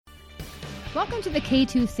Welcome to the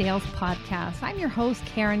K2 Sales Podcast. I'm your host,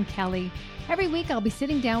 Karen Kelly. Every week I'll be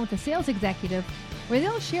sitting down with a sales executive where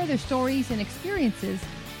they'll share their stories and experiences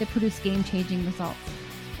that produce game-changing results.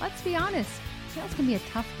 Let's be honest, sales can be a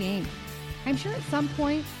tough game. I'm sure at some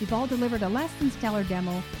point we've all delivered a less than stellar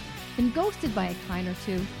demo, been ghosted by a client or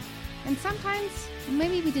two, and sometimes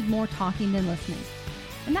maybe we did more talking than listening.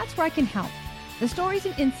 And that's where I can help. The stories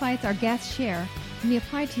and insights our guests share can be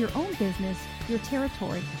applied to your own business, your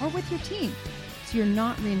territory, or with your team, so you're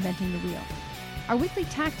not reinventing the wheel. Our weekly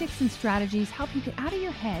tactics and strategies help you get out of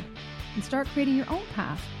your head and start creating your own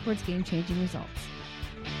path towards game-changing results.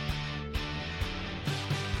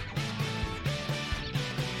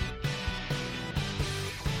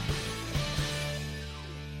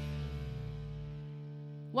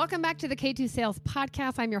 Welcome back to the K2 Sales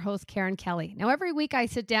Podcast. I'm your host, Karen Kelly. Now, every week I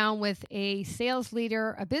sit down with a sales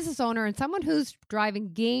leader, a business owner, and someone who's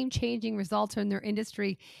driving game-changing results in their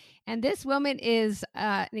industry. And this woman is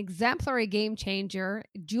an exemplary game changer,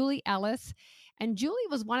 Julie Ellis. And Julie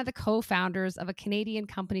was one of the co-founders of a Canadian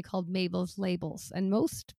company called Mabel's Labels. And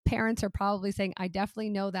most parents are probably saying, I definitely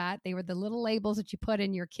know that. They were the little labels that you put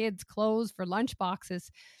in your kids' clothes for lunch boxes.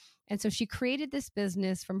 And so she created this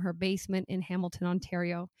business from her basement in Hamilton,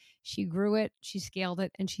 Ontario. She grew it, she scaled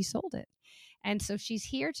it, and she sold it. And so she's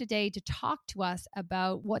here today to talk to us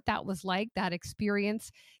about what that was like, that experience,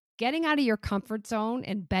 getting out of your comfort zone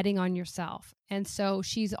and betting on yourself. And so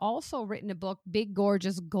she's also written a book, Big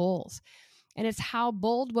Gorgeous Goals. And it's how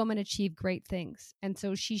bold women achieve great things. And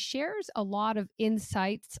so she shares a lot of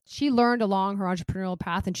insights she learned along her entrepreneurial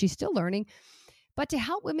path, and she's still learning, but to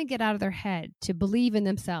help women get out of their head, to believe in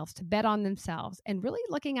themselves, to bet on themselves, and really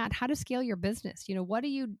looking at how to scale your business. You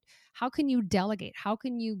know, how can you delegate? How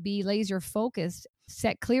can you be laser focused,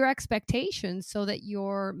 set clear expectations so that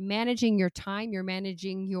you're managing your time, you're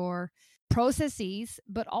managing your processes,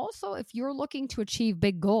 but also if you're looking to achieve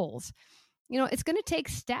big goals, you know, it's going to take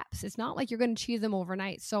steps. It's not like you're going to achieve them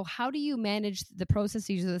overnight. So how do you manage the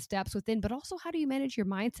processes or the steps within, but also how do you manage your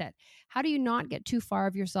mindset? How do you not get too far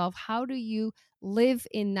of yourself? How do you live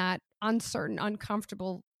in that uncertain,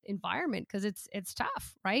 uncomfortable environment? Because it's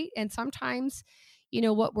tough, right? And sometimes, you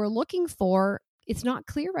know, what we're looking for, it's not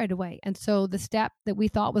clear right away. And so the step that we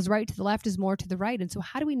thought was right to the left is more to the right. And so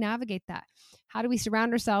how do we navigate that? How do we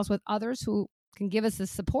surround ourselves with others who can give us the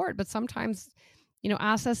support, but sometimes, you know,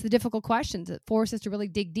 ask us the difficult questions that force us to really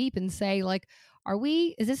dig deep and say, like,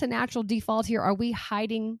 is this a natural default here? Are we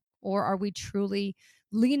hiding, or are we truly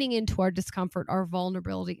leaning into our discomfort, our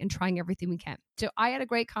vulnerability, and trying everything we can? So I had a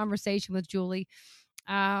great conversation with Julie.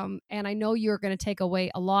 And I know you're going to take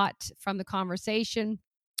away a lot from the conversation,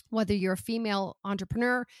 whether you're a female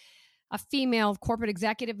entrepreneur, a female corporate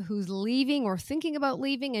executive who's leaving or thinking about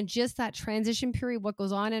leaving, and just that transition period, what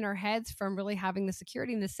goes on in our heads from really having the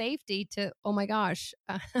security and the safety to, oh my gosh,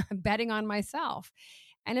 betting on myself.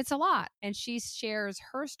 And it's a lot. And she shares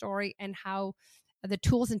her story and how the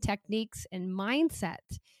tools and techniques and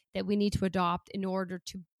mindset that we need to adopt in order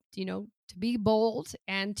to, you know, to be bold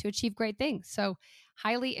and to achieve great things. So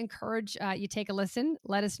highly encourage you take a listen.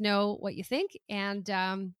 Let us know what you think. And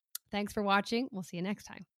thanks for watching. We'll see you next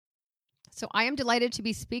time. So I am delighted to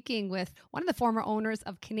be speaking with one of the former owners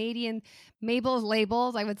of Canadian Mabel's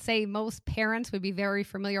Labels. I would say most parents would be very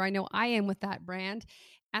familiar. I know I am with that brand.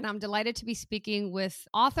 And I'm delighted to be speaking with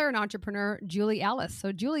author and entrepreneur Julie Ellis.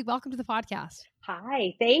 So Julie, welcome to the podcast.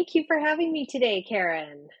 Hi, thank you for having me today,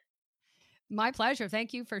 Karen. My pleasure.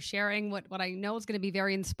 Thank you for sharing what I know is going to be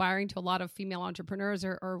very inspiring to a lot of female entrepreneurs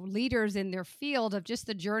or leaders in their field, of just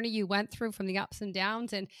the journey you went through from the ups and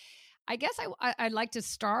downs. And I guess I'd like to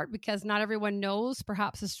start, because not everyone knows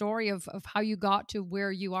perhaps the story of how you got to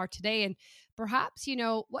where you are today. And perhaps, you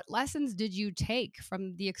know, what lessons did you take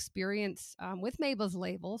from the experience with Mabel's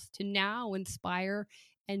Labels to now inspire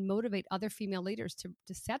and motivate other female leaders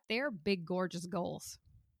to set their big, gorgeous goals?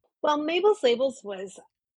 Well, Mabel's Labels was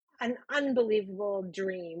an unbelievable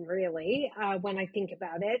dream, really, when I think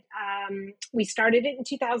about it. We started it in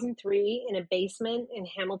 2003 in a basement in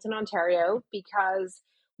Hamilton, Ontario, because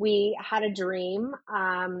we had a dream.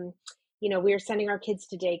 You know, we were sending our kids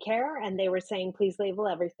to daycare, and they were saying, please label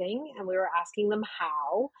everything. And we were asking them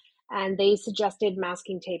how. And they suggested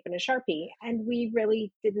masking tape and a Sharpie. And we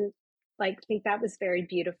really didn't think that was very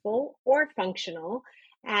beautiful or functional,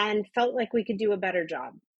 and felt like we could do a better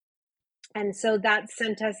job. And so that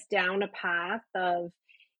sent us down a path of,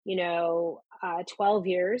 12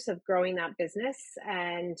 years of growing that business.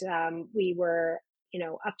 And we were,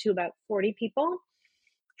 up to about 40 people.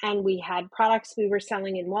 And we had products we were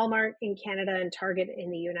selling in Walmart in Canada and Target in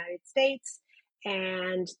the United States.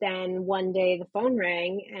 And then one day the phone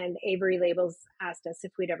rang and Avery Labels asked us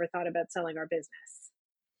if we'd ever thought about selling our business.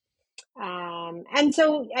 And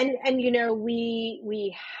so, you know,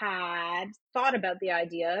 we had thought about the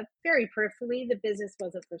idea very peripherally. The business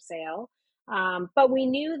wasn't for sale. But we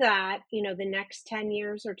knew that, you know, the next 10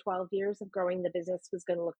 years or 12 years of growing the business was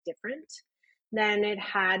going to look different than it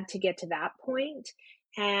had to get to that point.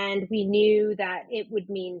 And we knew that it would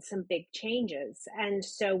mean some big changes. And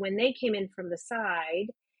so when they came in from the side,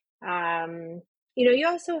 um, you know, you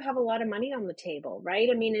also have a lot of money on the table, right?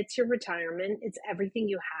 I mean, it's your retirement, it's everything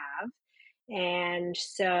you have. And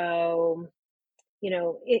so, you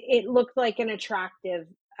know, it looked like an attractive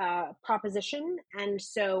proposition. And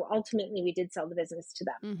so ultimately, we did sell the business to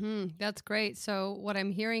them. Mm-hmm. That's great. So what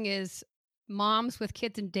I'm hearing is moms with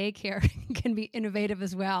kids in daycare can be innovative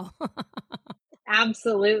as well.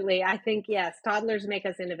 Absolutely. I think, yes, toddlers make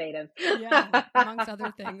us innovative. Yeah, amongst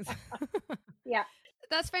other things. Yeah.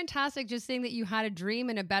 That's fantastic. Just saying that you had a dream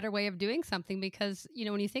and a better way of doing something because, you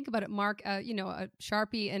know, when you think about it, Mark, you know, a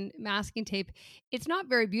Sharpie and masking tape, it's not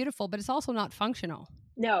very beautiful, but it's also not functional.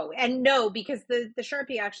 No, because the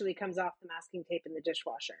Sharpie actually comes off the masking tape in the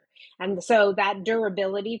dishwasher. And so that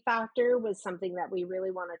durability factor was something that we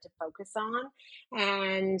really wanted to focus on.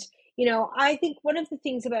 And, you know, I think one of the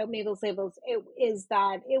things about Mabel's Labels is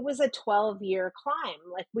that it was a 12-year climb.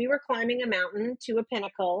 Like we were climbing a mountain to a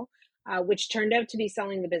pinnacle, which turned out to be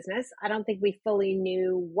selling the business. I don't think we fully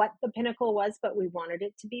knew what the pinnacle was, but we wanted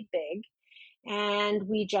it to be big. And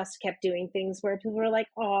we just kept doing things where people were like,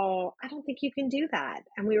 "Oh, I don't think you can do that."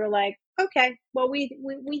 And we were like, "Okay, well, we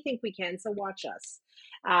think we can, so watch us."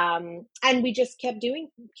 And we just kept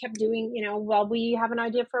doing, you know, well, we have an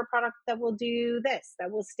idea for a product that will do this,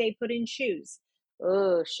 that will stay put in shoes.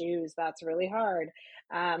 Oh, shoes, that's really hard.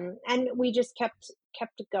 And we just kept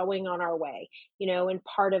going on our way, you know, and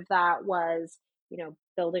part of that was, you know,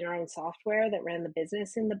 building our own software that ran the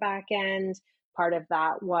business in the back end. Part of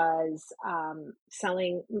that was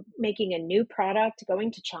making a new product,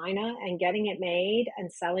 going to China and getting it made and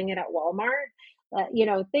selling it at Walmart. You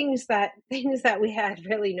know, things that we had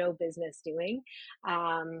really no business doing,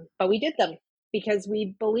 but we did them because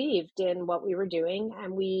we believed in what we were doing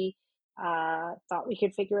and we thought we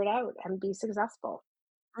could figure it out and be successful.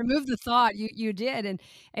 Remove the thought you did. And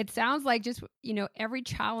it sounds like just, you know, every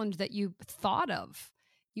challenge that you thought of,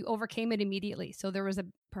 you overcame it immediately. So there was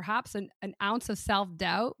perhaps an ounce of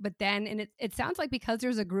self-doubt, but then, and it sounds like because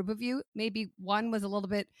there's a group of you, maybe one was a little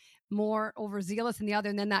bit more overzealous than the other,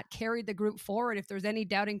 and then that carried the group forward. If there's any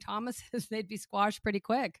doubting Thomases, they'd be squashed pretty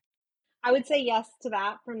quick. I would say yes to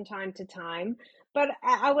that from time to time, but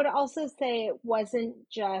I would also say it wasn't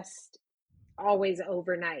just always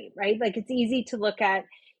overnight, right? Like it's easy to look at,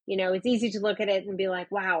 you know, it's easy to look at it and be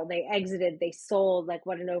like, wow, they exited, they sold, like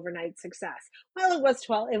what an overnight success. Well, it was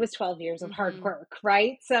 12 years of hard Mm-hmm. work,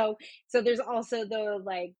 right? So there's also the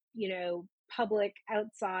like, you know, public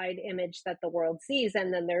outside image that the world sees.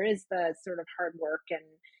 And then there is the sort of hard work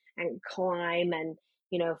and climb and,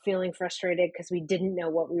 you know, feeling frustrated because we didn't know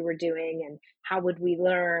what we were doing and how would we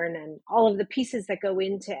learn and all of the pieces that go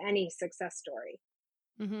into any success story.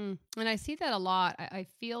 Mm-hmm. And I see that a lot. I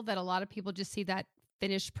feel that a lot of people just see that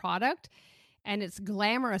finished product and it's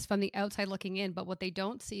glamorous from the outside looking in. But what they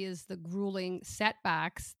don't see is the grueling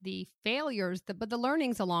setbacks, the failures, but the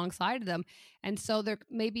learnings alongside of them. And so they're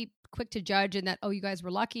maybe quick to judge in that, oh, you guys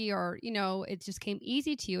were lucky or, you know, it just came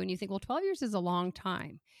easy to you. And you think, well, 12 years is a long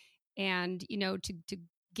time. And, you know, to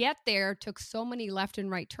get there took so many left and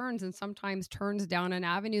right turns and sometimes turns down an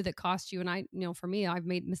avenue that cost you. And I, you know, for me, I've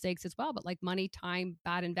made mistakes as well, but like money, time,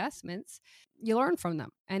 bad investments, you learn from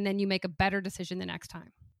them and then you make a better decision the next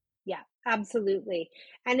time. Yeah, absolutely.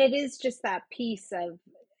 And it is just that piece of,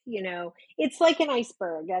 you know, it's like an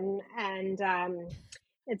iceberg and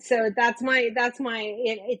so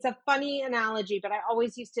it's a funny analogy, but I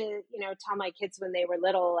always used to, you know, tell my kids when they were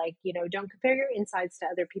little, like, you know, don't compare your insides to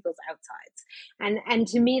other people's outsides. And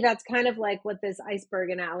to me, that's kind of like what this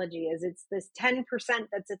iceberg analogy is. It's this 10%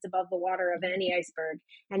 that sits above the water of any iceberg,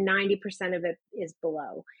 and 90% of it is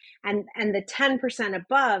below. And the 10%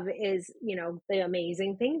 above is, you know, the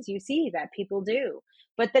amazing things you see that people do.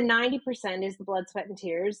 But the 90% is the blood, sweat, and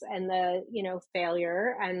tears and the, you know,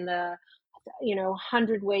 failure and the, you know,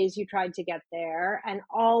 100 ways you tried to get there and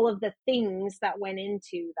all of the things that went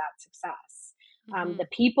into that success. Mm-hmm. The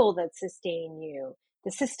people that sustain you,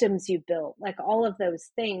 the systems you built, like all of those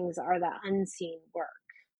things are the unseen work.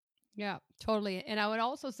 Yeah, totally. And I would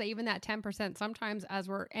also say even that 10%, sometimes as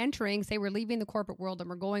we're entering, say we're leaving the corporate world and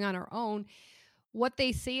we're going on our own, what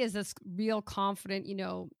they see is this real confident, you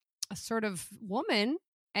know, a sort of woman.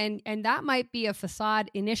 And that might be a facade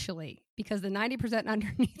initially because the 90%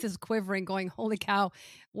 underneath is quivering, going, holy cow,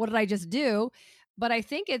 what did I just do? But I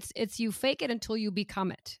think it's you fake it until you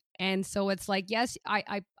become it. And so it's like, yes,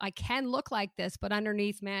 I can look like this, but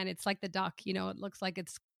underneath, man, it's like the duck, you know, it looks like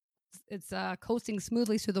it's coasting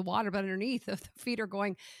smoothly through the water, but underneath the feet are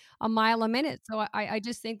going a mile a minute. So I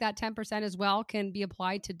just think that 10% as well can be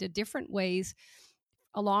applied to different ways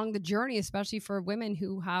along the journey, especially for women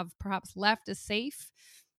who have perhaps left a safe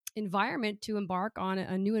environment to embark on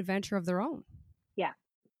a new adventure of their own. Yeah.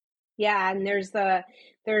 Yeah, and there's that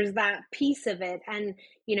piece of it, and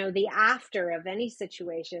you know, the after of any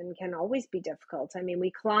situation can always be difficult. I mean,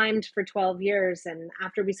 we climbed for 12 years, and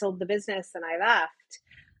after we sold the business and I left,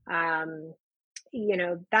 um, you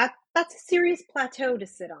know, that's a serious plateau to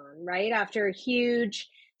sit on, right? After a huge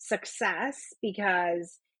success,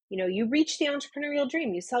 because you know, you reach the entrepreneurial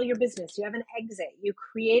dream, you sell your business, you have an exit, you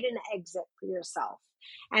create an exit for yourself.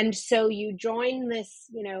 And so you join this,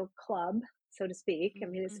 you know, club, so to speak. I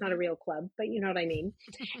mean, it's not a real club, but you know what I mean.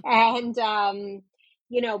 And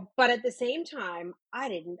you know, but at the same time, I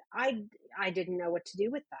didn't know what to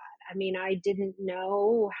do with that. I mean, I didn't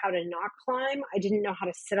know how to not climb. I didn't know how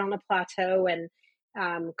to sit on a plateau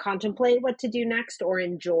and contemplate what to do next or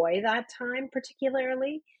enjoy that time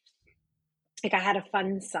particularly. Like, I had a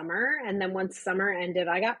fun summer, and then once summer ended,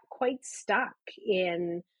 I got quite stuck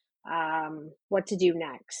in what to do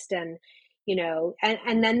next. And you know,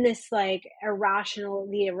 and then this like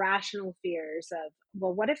the irrational fears of,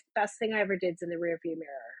 well, what if the best thing I ever did is in the rearview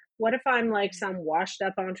mirror? What if I'm like some washed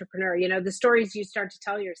up entrepreneur? You know, the stories you start to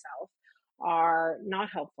tell yourself are not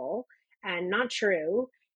helpful and not true,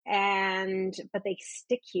 and but they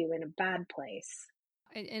stick you in a bad place.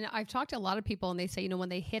 And I've talked to a lot of people and they say, you know, when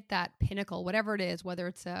they hit that pinnacle, whatever it is, whether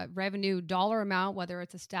it's a revenue dollar amount, whether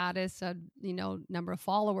it's a status, a, you know, number of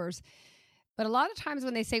followers, but a lot of times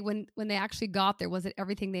when they say when they actually got there, was it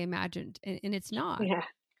everything they imagined? And it's not. Yeah.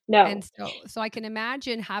 And No. so I can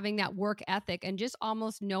imagine having that work ethic and just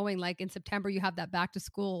almost knowing, like in September, you have that back to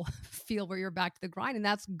school feel where you're back to the grind and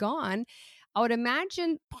that's gone. I would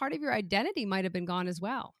imagine part of your identity might have been gone as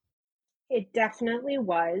well. It definitely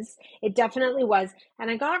was. It definitely was. And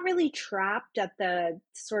I got really trapped at the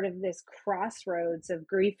sort of this crossroads of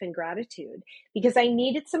grief and gratitude because I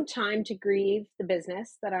needed some time to grieve the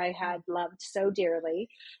business that I had loved so dearly.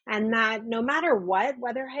 And that no matter what,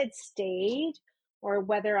 whether I had stayed or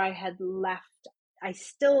whether I had left,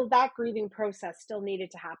 that grieving process still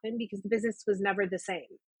needed to happen because the business was never the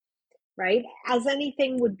same, right? As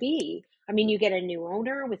anything would be. I mean, you get a new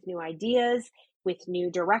owner with new ideas, with new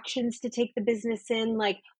directions to take the business in.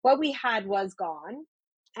 Like, what we had was gone.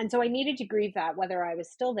 And so I needed to grieve that, whether I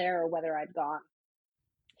was still there or whether I'd gone.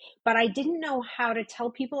 But I didn't know how to tell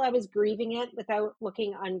people I was grieving it without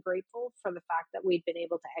looking ungrateful for the fact that we'd been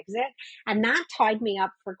able to exit. And that tied me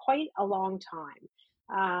up for quite a long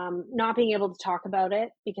time. Not being able to talk about it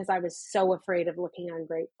because I was so afraid of looking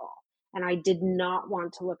ungrateful. And I did not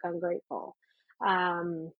want to look ungrateful.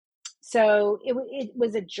 Um, so it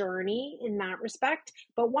was a journey in that respect.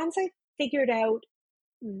 But once I figured out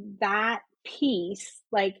that piece,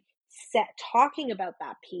 like talking about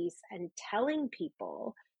that piece and telling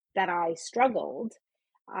people that I struggled,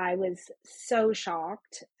 I was so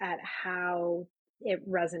shocked at how it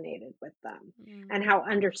resonated with them and how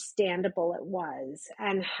understandable it was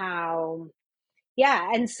and how, yeah.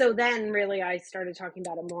 And so then really I started talking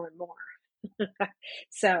about it more and more.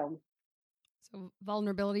 So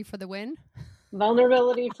vulnerability for the win.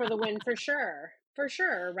 Vulnerability for the win, for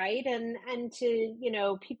sure, right? And to, you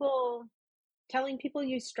know, people telling people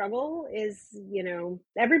you struggle is, you know,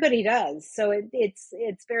 everybody does, so it's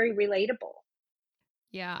very relatable.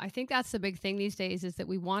 Yeah, I think that's the big thing these days is that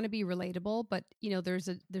we want to be relatable, but you know,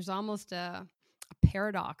 there's almost a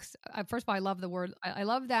paradox. First of all, I love the word. I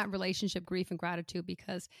love that relationship, grief and gratitude,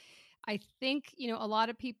 because I think, you know, a lot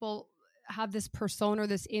of people have this persona or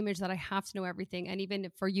this image that I have to know everything. And even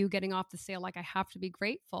for you getting off the sale, like I have to be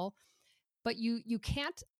grateful, but you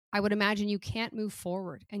can't, I would imagine you can't move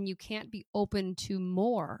forward and you can't be open to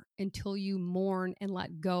more until you mourn and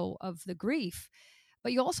let go of the grief.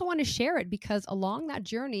 But you also want to share it because along that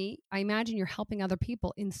journey, I imagine you're helping other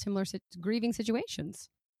people in similar grieving situations.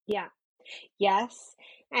 Yeah. Yes.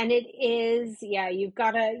 And it is, yeah, you've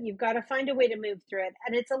got to find a way to move through it.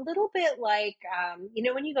 And it's a little bit like, you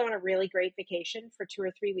know, when you go on a really great vacation for 2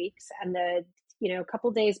 or 3 weeks and you know, a couple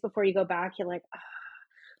days before you go back, you're like,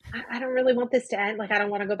 I don't really want this to end. Like, I don't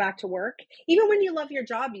want to go back to work. Even when you love your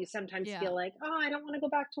job, you sometimes feel like, oh, I don't want to go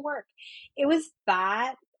back to work. It was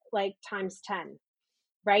that, like, times 10,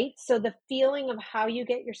 right? So the feeling of how you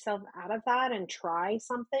get yourself out of that and try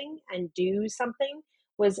something and do something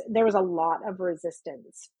was there was a lot of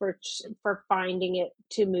resistance for finding it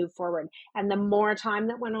to move forward. And the more time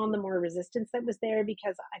that went on, the more resistance that was there,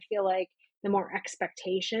 because I feel like the more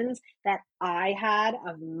expectations that I had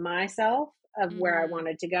of myself, of where I Mm-hmm.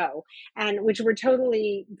 wanted to go, and which were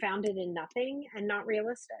totally founded in nothing and not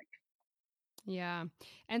realistic. Yeah.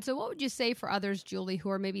 And so, what would you say for others, Julie, who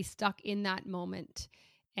are maybe stuck in that moment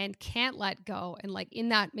and can't let go, and like in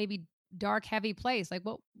that maybe dark, heavy place? Like,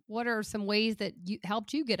 what are some ways that you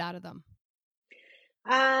helped you get out of them?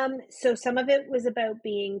 So some of it was about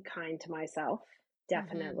being kind to myself, Mm-hmm.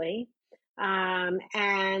 definitely.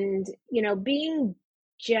 And being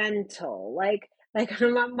gentle. Like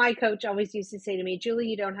my coach always used to say to me, Julie,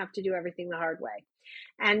 you don't have to do everything the hard way.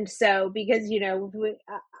 And so, because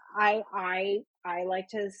I like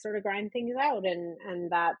to sort of grind things out,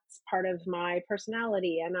 and that's part of my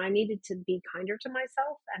personality. And I needed to be kinder to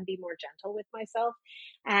myself and be more gentle with myself,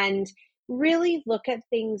 and really look at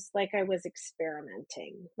things like I was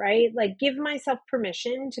experimenting, right? Like give myself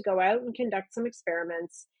permission to go out and conduct some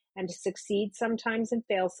experiments and to succeed sometimes and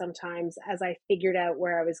fail sometimes as I figured out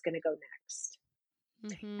where I was going to go next.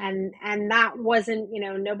 Mm-hmm. And that wasn't,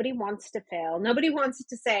 nobody wants to fail. Nobody wants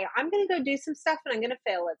to say, I'm going to go do some stuff and I'm going to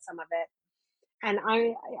fail at some of it. And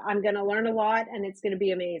I'm going to learn a lot and it's going to be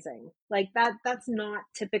amazing. Like that's not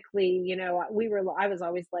typically, I was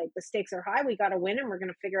always like, the stakes are high. We got to win and we're going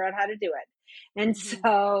to figure out how to do it. And Mm-hmm.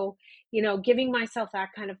 so, giving myself that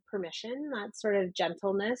kind of permission, that sort of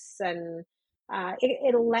gentleness, and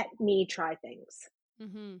it'll let me try things.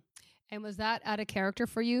 Mm-hmm. And was that out of character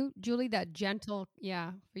for you, Julie? That gentle,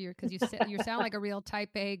 yeah, for your because you sound like a real Type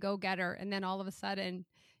A go getter, and then all of a sudden,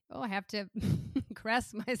 oh, I have to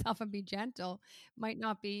caress myself and be gentle. Might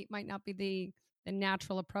not be the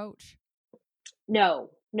natural approach. No,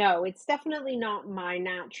 no, it's definitely not my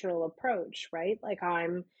natural approach, right? Like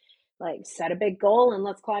I'm like set a big goal and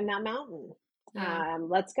let's climb that mountain. Yeah.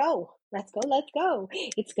 Let's go. Let's go. Let's go.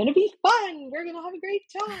 It's going to be fun. We're going to have a great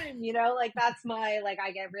time. Like that's like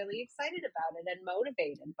I get really excited about it and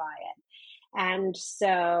motivated by it. And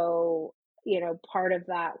so, part of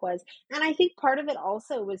that was, and I think part of it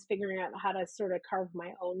also was figuring out how to sort of carve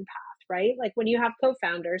my own path, right? Like when you have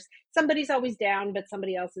co-founders, somebody's always down, but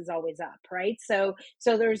somebody else is always up, right? So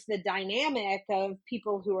there's the dynamic of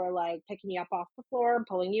people who are like picking you up off the floor,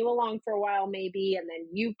 pulling you along for a while, maybe, and then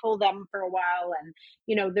you pull them for a while. And,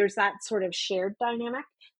 there's that sort of shared dynamic.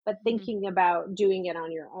 But Mm-hmm. thinking about doing it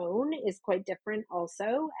on your own is quite different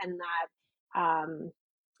also. And that,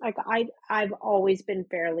 like I've always been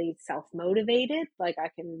fairly self-motivated. Like I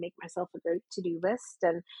can make myself a great to-do list,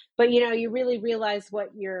 and but you really realize what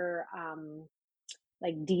your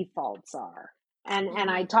like defaults are. And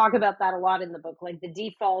I Mm-hmm. talk about that a lot in the book, like the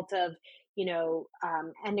default of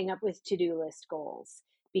ending up with to-do list goals,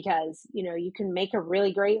 because you can make a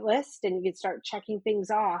really great list and you can start checking things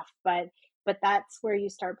off, but that's where you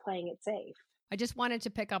start playing it safe. I just wanted to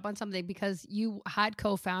pick up on something because you had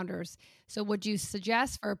co-founders. So would you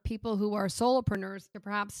suggest for people who are solopreneurs to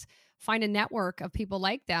perhaps find a network of people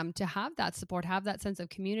like them to have that support, have that sense of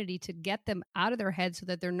community to get them out of their head so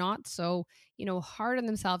that they're not so, hard on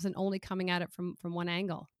themselves and only coming at it from one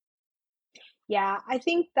angle? Yeah, I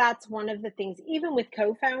think that's one of the things, even with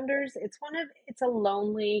co-founders, it's a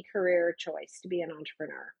lonely career choice to be an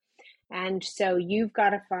entrepreneur. And so you've got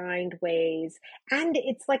to find ways, and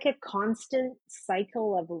it's like a constant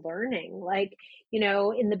cycle of learning. Like,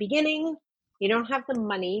 in the beginning, you don't have the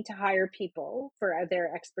money to hire people for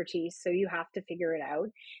their expertise, so you have to figure it out.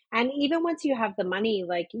 And even once you have the money,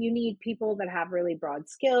 like you need people that have really broad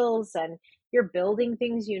skills, and you're building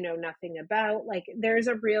things you know nothing about. Like there's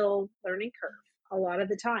a real learning curve a lot of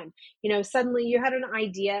the time. Suddenly you had an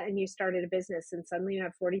idea and you started a business, and suddenly you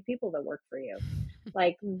have 40 people that work for you.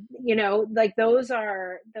 Like like those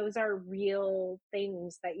are real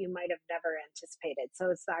things that you might have never anticipated.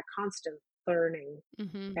 So it's that constant learning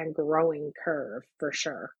Mm-hmm. and growing curve for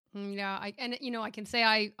sure. Yeah, I can say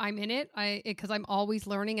I'm in it. Because I'm always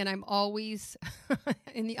learning and I'm always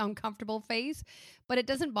in the uncomfortable phase, but it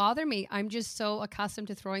doesn't bother me. I'm just so accustomed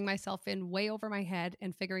to throwing myself in way over my head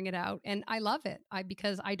and figuring it out, and I love it.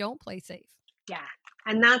 Because I don't play safe. Yeah.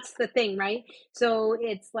 And that's the thing, right? So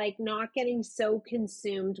it's like not getting so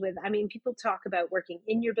consumed with, I mean, people talk about working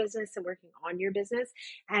in your business and working on your business.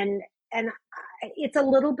 And it's a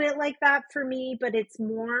little bit like that for me, but it's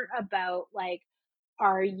more about like,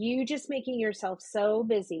 are you just making yourself so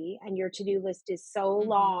busy and your to-do list is so Mm-hmm.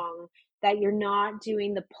 long that you're not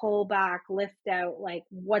doing the pull back, lift out, like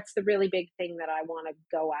what's the really big thing that I want to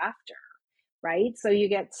go after? right? So you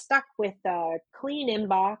get stuck with a clean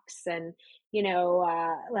inbox and, I'm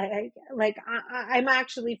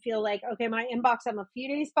actually feel like, okay, my inbox, I'm a few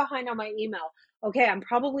days behind on my email. Okay, I'm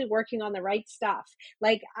probably working on the right stuff.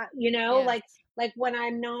 Like, Yes. like when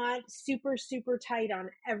I'm not super, super tight on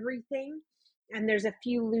everything and there's a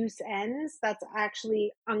few loose ends, that's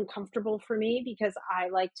actually uncomfortable for me because I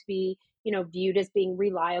like to be, viewed as being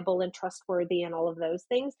reliable and trustworthy and all of those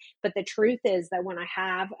things. But the truth is that when I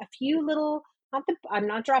have a few little, I'm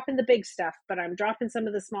not dropping the big stuff, but I'm dropping some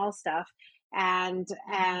of the small stuff, and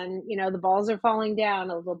Mhm. the balls are falling down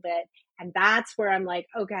a little bit, and that's where I'm like,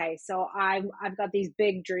 okay, so I've got these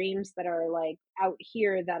big dreams that are like out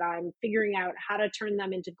here that I'm figuring out how to turn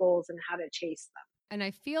them into goals and how to chase them. And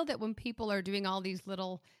I feel that when people are doing all these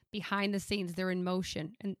little behind the scenes, they're in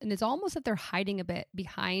motion. And it's almost that they're hiding a bit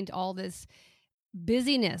behind all this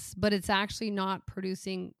busyness, but it's actually not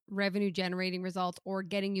producing revenue generating results or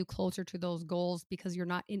getting you closer to those goals because you're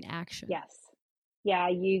not in action. Yes. Yeah,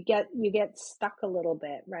 you get stuck a little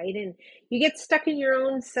bit, right? And you get stuck in your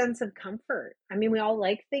own sense of comfort. I mean, we all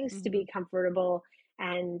like things to Hmm. be comfortable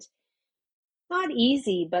and not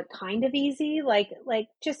easy, but kind of easy, like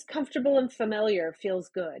just comfortable and familiar feels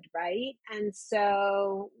good, right? And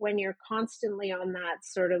so when you're constantly on that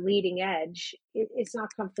sort of leading edge, it's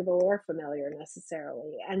not comfortable or familiar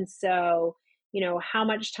necessarily. And so, how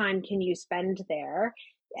much time can you spend there?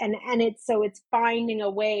 And it's finding a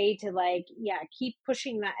way to, like, yeah, keep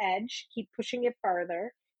pushing the edge, keep pushing it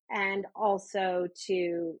farther, and also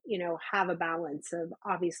to, have a balance of,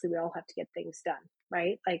 obviously we all have to get things done,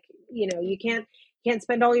 right? Like, you can't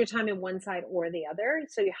spend all your time in one side or the other.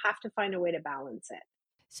 So you have to find a way to balance it.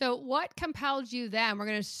 So, what compelled you then? We're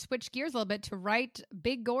going to switch gears a little bit to write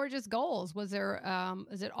big, gorgeous goals. Was there,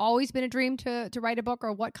 has it always been a dream to write a book,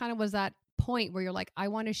 or what kind of was that point where you're like, I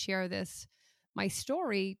want to share this, my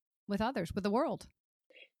story with others, with the world?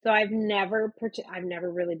 So I've never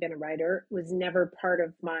really been a writer. It was never part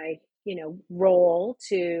of my, role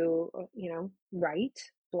to, write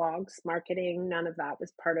blogs, marketing. None of that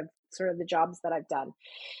was part of sort of the jobs that I've done.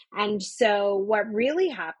 And so what really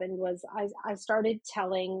happened was I started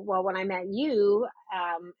telling, well, when I met you,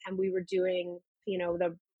 and we were doing,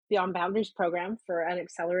 the Beyond Boundaries program for an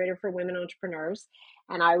accelerator for women entrepreneurs,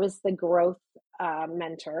 and I was the growth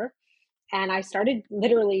mentor. And I started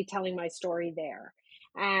literally telling my story there.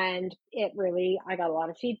 And I got a lot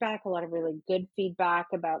of feedback, a lot of really good feedback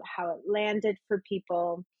about how it landed for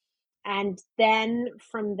people. And then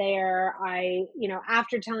from there,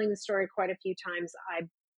 after telling the story quite a few times, I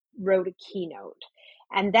wrote a keynote.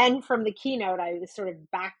 And then from the keynote, I was sort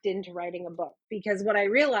of backed into writing a book, because what I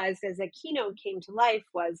realized as the keynote came to life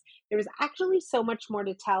was there was actually so much more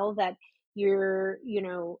to tell that you're,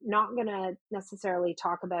 not going to necessarily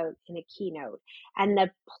talk about in a keynote. And the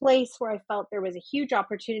place where I felt there was a huge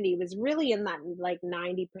opportunity was really in that, like,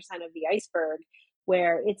 90% of the iceberg,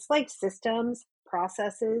 where it's like systems,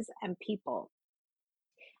 processes, and people.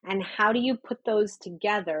 And how do you put those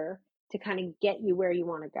together to kind of get you where you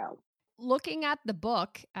want to go? Looking at the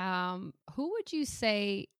book, who would you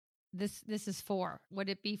say this is for? Would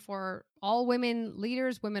it be for all women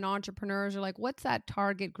leaders, women entrepreneurs, or like what's that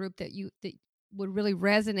target group that would really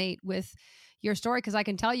resonate with your story? Because I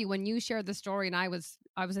can tell you when you shared the story, and I was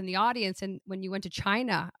in the audience, and when you went to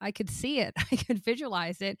China, I could see it, I could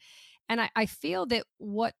visualize it, and I feel that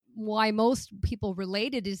why most people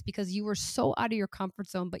related is because you were so out of your comfort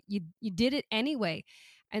zone, but you did it anyway.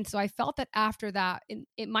 And so I felt that after that,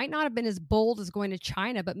 it might not have been as bold as going to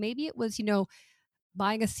China, but maybe it was,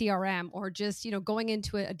 buying a CRM or just, going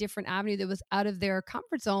into a different avenue that was out of their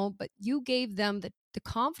comfort zone. But you gave them the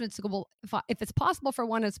confidence to go, well, if it's possible for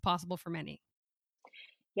one, it's possible for many.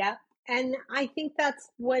 Yeah. And I think that's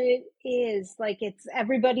what it is. Like, it's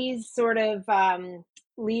everybody's sort of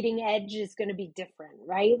leading edge is going to be different,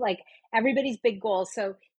 right? Like, everybody's big goals.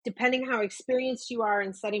 So, depending how experienced you are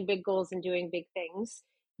in setting big goals and doing big things,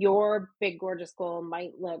 your big, gorgeous goal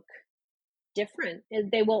might look different.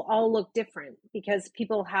 They will all look different because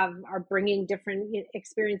people are bringing different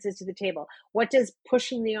experiences to the table. What does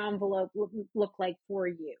pushing the envelope look like for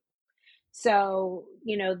you? So,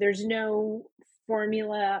 there's no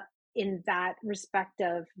formula in that respect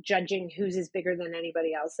of judging whose is bigger than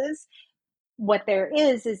anybody else's. What there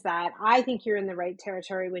is that I think you're in the right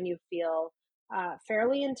territory when you feel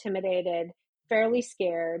fairly intimidated, fairly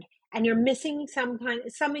scared, and you're missing some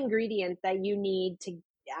ingredient that you need to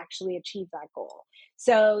actually achieve that goal.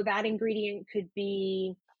 So that ingredient could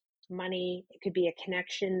be money. It could be a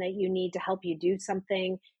connection that you need to help you do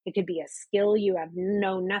something. It could be a skill you have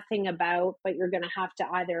know nothing about, but you're going to have to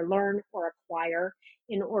either learn or acquire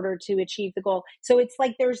in order to achieve the goal. So it's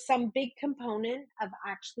like there's some big component of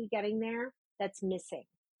actually getting there that's missing.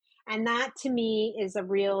 And that to me is a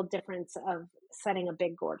real difference of setting a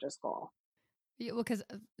big, gorgeous goal. Yeah, well, because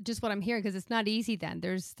just what I'm hearing, because it's not easy. Then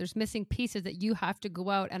there's missing pieces that you have to go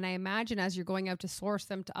out, and I imagine as you're going out to source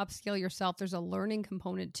them to upskill yourself, there's a learning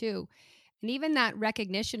component too, and even that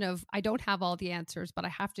recognition of I don't have all the answers, but I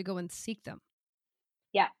have to go and seek them.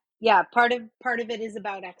 Yeah, yeah. Part of it is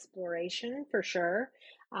about exploration for sure,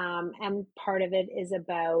 and part of it is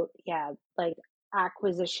about like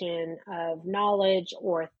acquisition of knowledge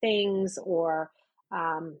or things or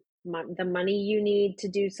um, the money you need to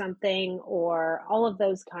do something or all of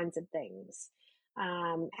those kinds of things.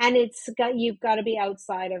 And you've got to be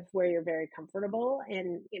outside of where you're very comfortable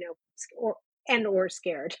and or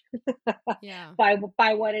scared Yeah.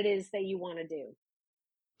 by what it is that you want to do.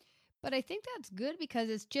 But I think that's good because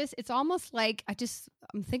it's almost like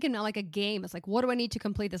I'm thinking like a game. It's like, what do I need to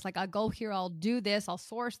complete this? Like, I'll go here, I'll do this, I'll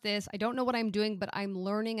source this. I don't know what I'm doing, but I'm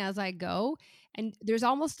learning as I go. And there's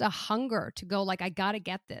almost a hunger to go, like, I got to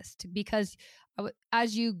get this because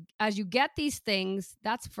as you get these things,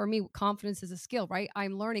 that's for me, confidence is a skill, right?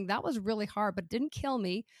 I'm learning. That was really hard, but didn't kill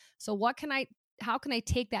me. So how can I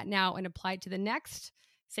take that now and apply it to the next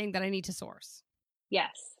thing that I need to source? Yes.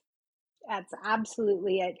 That's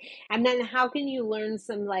absolutely it. And then how can you learn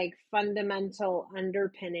some like fundamental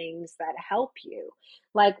underpinnings that help you?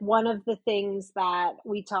 Like one of the things that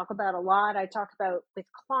we talk about a lot, I talk about with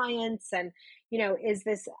clients and is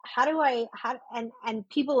this how do I how and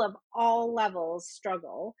people of all levels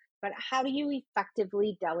struggle, but how do you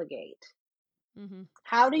effectively delegate? Mm-hmm.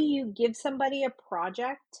 How do you give somebody a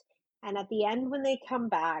project and at the end when they come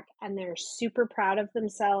back and they're super proud of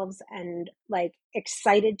themselves and like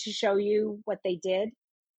excited to show you what they did,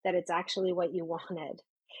 that it's actually what you wanted?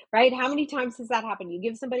 Right? How many times has that happened? You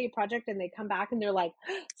give somebody a project and they come back and they're like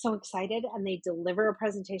so excited and they deliver a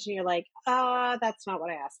presentation, you're like, that's not what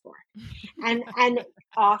I asked for. And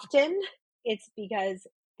often it's because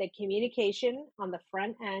the communication on the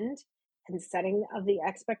front end and setting of the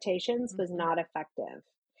expectations was Mm-hmm. not effective.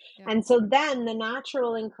 Yeah. And so then the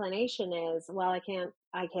natural inclination is, well, I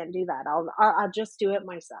can't do that. I'll just do it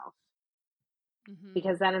myself Mm-hmm.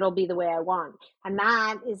 because then it'll be the way I want. And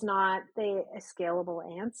that is not a scalable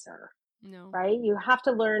answer, No. right? You have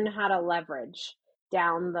to learn how to leverage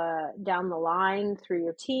down the line through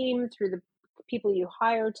your team, through the people you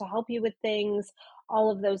hire to help you with things, all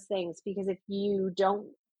of those things. Because if you don't,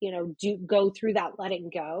 do go through that letting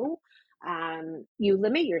go, you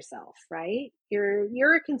limit yourself, right?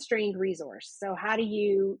 You're a constrained resource. So how do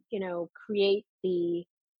you, create the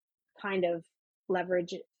kind of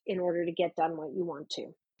leverage in order to get done what you want to?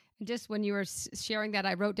 Just when you were sharing that,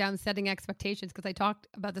 I wrote down setting expectations because I talked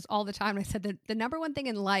about this all the time. I said that the number one thing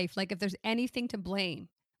in life, like if there's anything to blame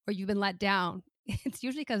or you've been let down, it's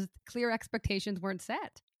usually because clear expectations weren't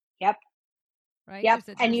set, Yep. right? Yep.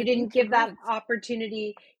 And There's you an didn't give that incongruence.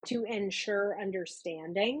 opportunity to ensure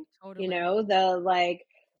understanding, Totally. the like,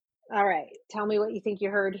 all right, tell me what you think you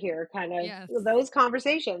heard here, kind of Yes. those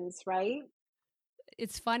conversations, right?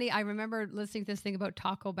 It's funny. I remember listening to this thing about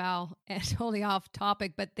Taco Bell and totally off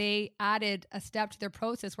topic, but they added a step to their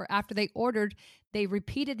process where after they ordered, they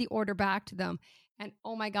repeated the order back to them. And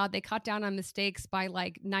oh my God, they cut down on mistakes by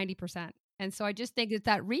like 90%. And so I just think it's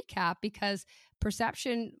that recap because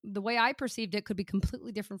perception, the way I perceived it, could be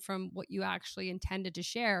completely different from what you actually intended to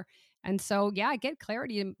share. And so, yeah, get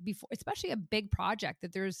clarity before, especially a big project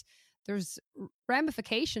that there's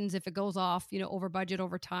ramifications if it goes off, over budget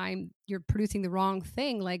over time, you're producing the wrong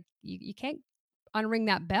thing. Like you can't unring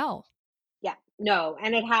that bell. Yeah, no,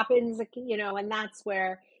 and it happens, like, and that's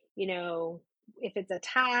where, if it's a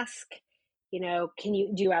task, do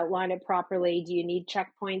you outline it properly? Do you need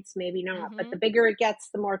checkpoints? Maybe not. But the Mm-hmm. bigger it gets,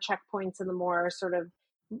 the more checkpoints and the more sort of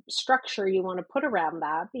structure you want to put around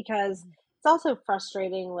that because it's also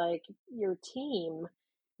frustrating, like your team,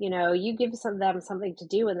 you give them something to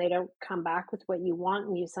do and they don't come back with what you want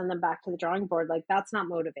and you send them back to the drawing board. Like that's not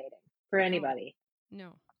motivating for No, anybody.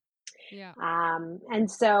 no. Yeah. And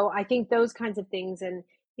so I think those kinds of things, and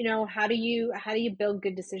how do you build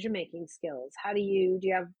good decision making skills?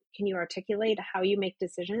 Can you articulate how you make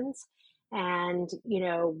decisions? And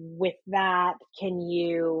with that, can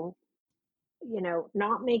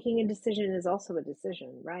not making a decision is also a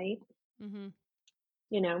decision, right? Mm-hmm.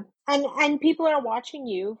 And people are watching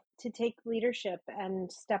you to take leadership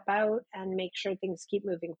and step out and make sure things keep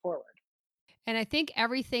moving forward. And I think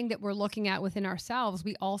everything that we're looking at within ourselves,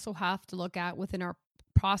 we also have to look at within our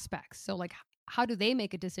prospects. So like, how do they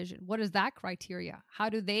make a decision? What is that criteria?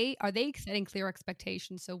 Are they setting clear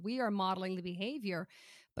expectations? So we are modeling the behavior,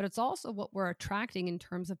 but it's also what we're attracting in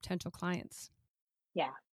terms of potential clients.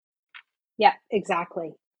 Yeah. Yeah,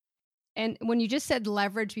 exactly. And when you just said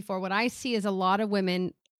leverage before, what I see is a lot of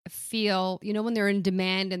women feel, when they're in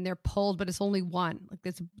demand and they're pulled, but it's only one, like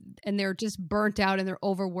this, and they're just burnt out and they're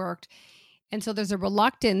overworked. And so there's a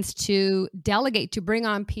reluctance to delegate, to bring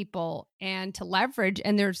on people and to leverage.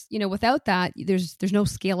 And there's, without that, there's no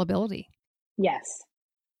scalability. Yes.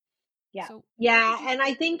 Yeah. So Yeah. And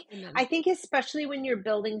I think especially when you're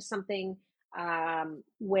building something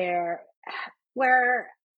where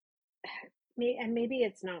and maybe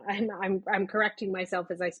it's not, I'm correcting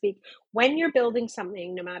myself as I speak. When you're building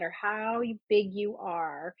something, no matter how big you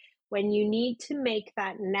are, when you need to make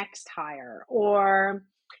that next hire, or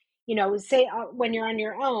say when you're on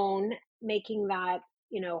your own, making that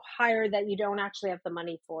hire that you don't actually have the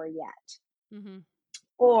money for yet. Mm-hmm.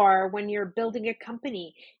 Or when you're building a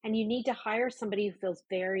company and you need to hire somebody who feels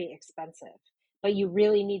very expensive, but you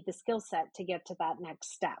really need the skill set to get to that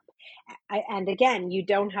next step. And again, you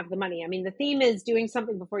don't have the money. I mean, the theme is doing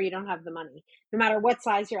something before you don't have the money, no matter what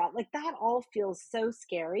size you're at. Like, that all feels so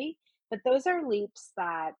scary, but those are leaps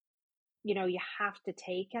that, you have to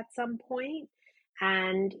take at some point.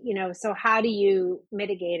 And, so how do you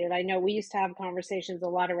mitigate it? I know we used to have conversations a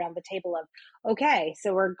lot around the table of, okay,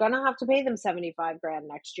 so we're going to have to pay them 75 grand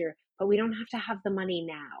next year, but we don't have to have the money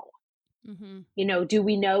now. Mm-hmm. Do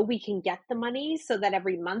we know we can get the money so that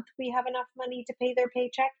every month we have enough money to pay their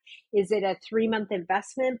paycheck? Is it a 3-month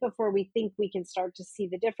investment before we think we can start to see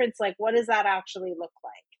the difference? Like, what does that actually look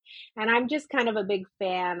like? And I'm just kind of a big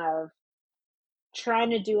fan of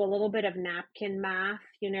trying to do a little bit of napkin math,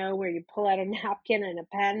 where you pull out a napkin and a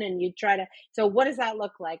pen and you try to, so what does that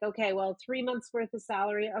look like? Okay, well, 3 months worth of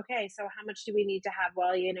salary. Okay, so how much do we need to have?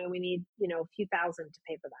 Well, we need, a few thousand to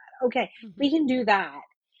pay for that. Okay, Mm-hmm. we can do that.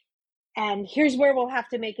 And here's where we'll have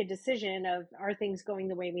to make a decision of, are things going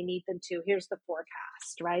the way we need them to? Here's the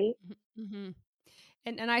forecast, right? Mm-hmm.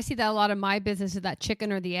 And I see that a lot of my business is that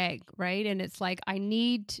chicken or the egg, right? And it's like, I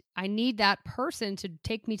need that person to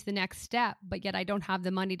take me to the next step, but yet I don't have the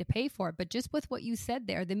money to pay for it. But just with what you said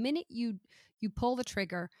there, the minute you pull the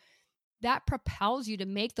trigger, that propels you to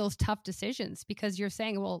make those tough decisions, because you're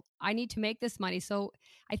saying, well, I need to make this money. So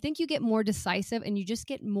I think you get more decisive and you just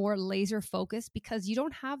get more laser focused because you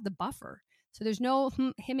don't have the buffer. So there's no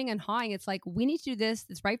hemming and hawing. It's like, we need to do this.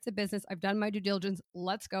 It's right for the business. I've done my due diligence.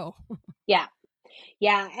 Let's go. Yeah.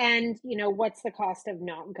 Yeah. And, what's the cost of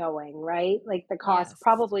not going, right? Like, the cost Yes.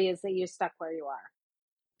 probably is that you're stuck where you are.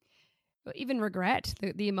 But even regret,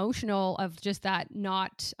 the emotional of just that,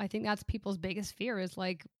 I think that's people's biggest fear, is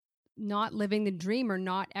like not living the dream or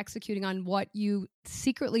not executing on what you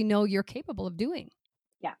secretly know you're capable of doing.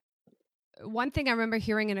 Yeah. One thing I remember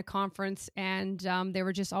hearing in a conference, and they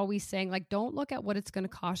were just always saying, like, don't look at what it's going to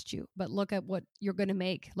cost you, but look at what you're going to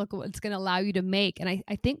make. Look at what it's going to allow you to make. And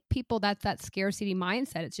I think people, that's that scarcity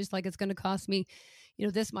mindset. It's just like, it's going to cost me,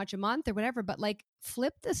 this much a month or whatever. But like,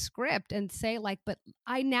 flip the script and say, like, but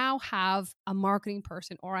I now have a marketing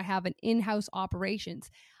person, or I have an in-house operations.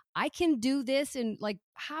 I can do this in like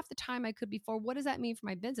half the time I could before. What does that mean for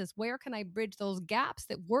my business? Where can I bridge those gaps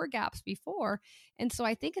that were gaps before? And so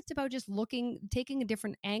I think it's about just taking a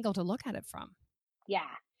different angle to look at it from. Yeah.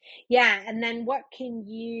 Yeah. And then what can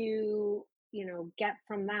you, get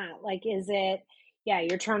from that? Like, is it,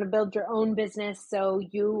 you're trying to build your own business. So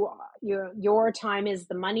your time is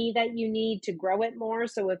the money that you need to grow it more.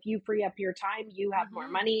 So if you free up your time, you have more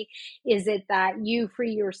money. Is it that you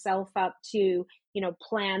free yourself up to,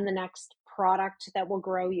 plan the next product that will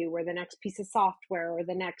grow you, or the next piece of software, or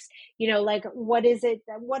the next, like, what is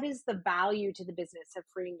the value to the business of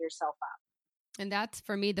freeing yourself up? And that's,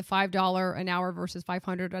 for me, the $5 an hour versus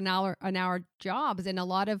 $500 an hour jobs. And a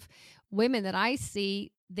lot of women that I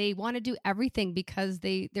see, they want to do everything because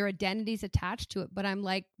their identity's attached to it. But I'm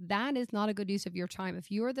like, that is not a good use of your time. If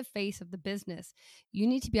you're the face of the business, you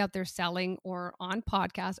need to be out there selling, or on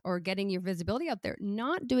podcasts, or getting your visibility out there,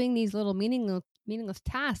 not doing these little meaningless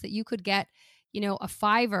tasks that you could get, a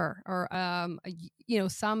Fiverr or,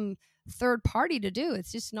 some third party to do.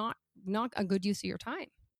 It's just not a good use of your time.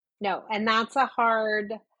 No, and that's a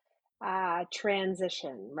hard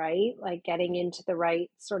transition, right? Like, getting into the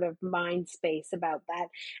right sort of mind space about that.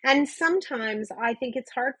 And sometimes I think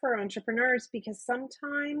it's hard for entrepreneurs, because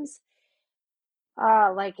sometimes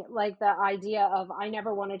like the idea of, I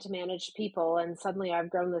never wanted to manage people, and suddenly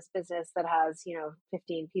I've grown this business that has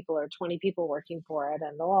 15 people or 20 people working for it,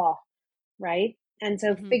 and right? And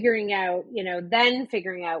so figuring out,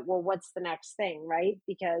 well, what's the next thing, right?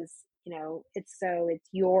 Because it's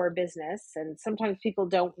your business. And sometimes people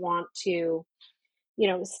don't want to,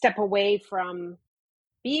 step away from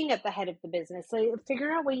being at the head of the business. So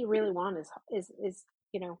figuring out what you really want is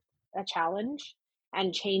a challenge,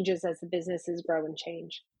 and changes as the businesses grow and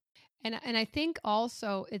change. And I think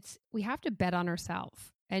also we have to bet on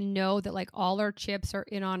ourselves and know that like all our chips are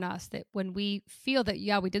in on us, that when we feel that,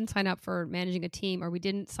 yeah, we didn't sign up for managing a team, or we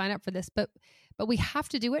didn't sign up for this, but we have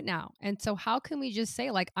to do it now. And so how can we just say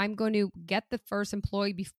like, I'm going to get the first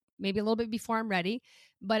employee maybe a little bit before I'm ready,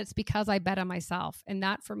 but it's because I bet on myself. And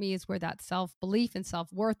that for me is where that self-belief and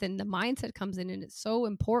self-worth and the mindset comes in. And it's so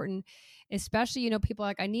important, especially, people are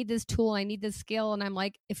like, I need this tool, I need this skill. And I'm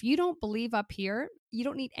like, if you don't believe up here, you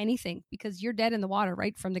don't need anything, because you're dead in the water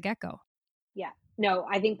right from the get-go. Yeah, no,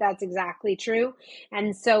 I think that's exactly true.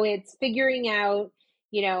 And so it's figuring out,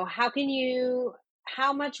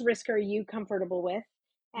 how much risk are you comfortable with?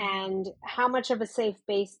 And how much of a safe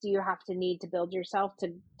base do you have to need to build yourself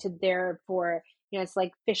to therefore, it's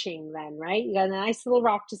like fishing then, right? You got a nice little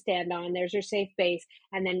rock to stand on. There's your safe base.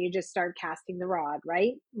 And then you just start casting the rod,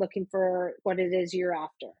 right? Looking for what it is you're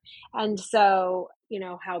after. And so,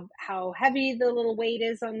 how heavy the little weight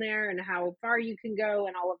is on there and how far you can go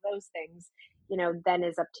and all of those things, then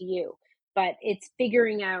is up to you. But it's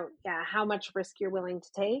figuring out, how much risk you're willing to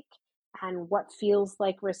take and what feels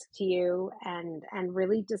like risk to you, and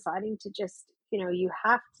really deciding to just, you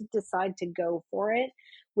have to decide to go for it,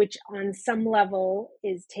 which on some level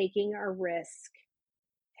is taking a risk.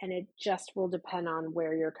 And it just will depend on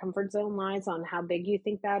where your comfort zone lies, on how big you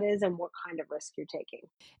think that is and what kind of risk you're taking.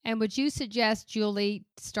 And would you suggest, Julie,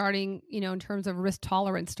 starting, in terms of risk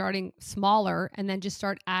tolerance, starting smaller and then just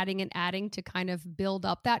start adding and adding to kind of build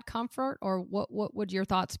up that comfort? Or what would your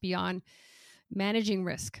thoughts be on managing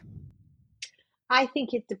risk? I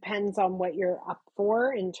think it depends on what you're up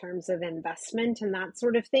for in terms of investment and that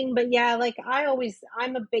sort of thing. But yeah, like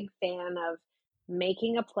I'm a big fan of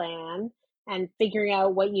making a plan and figuring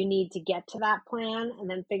out what you need to get to that plan, and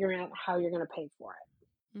then figuring out how you're going to pay for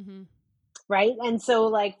it. Mm-hmm. Right. And so,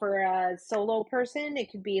 like, for a solo person,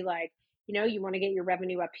 it could be like, you want to get your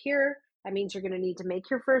revenue up here. That means you're going to need to make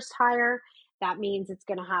your first hire. That means it's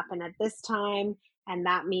going to happen at this time. And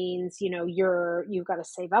that means, you've got to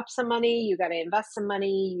save up some money, you got to invest some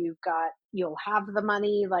money, you'll have the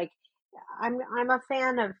money. Like, I'm a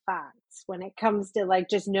fan of facts when it comes to like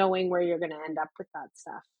just knowing where you're going to end up with that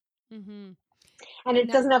stuff. Mm-hmm. And it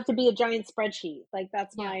doesn't have to be a giant spreadsheet. Like,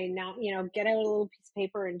 that's Yeah. get out a little piece of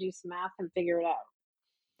paper and do some math and figure it out.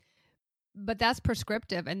 But that's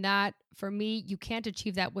prescriptive. And that, for me, you can't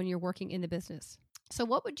achieve that when you're working in the business. So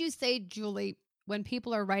what would you say, Julie, when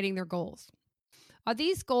people are writing their goals? Are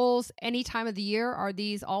these goals any time of the year? Are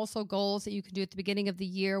these also goals that you can do at the beginning of the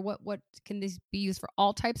year? What can these be used for?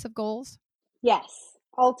 All types of goals? Yes,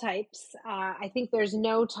 all types. I think there's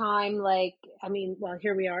no time like, well,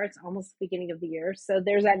 here we are. It's almost the beginning of the year. So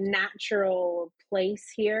there's a natural place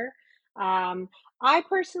here. Um, I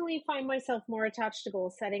personally find myself more attached to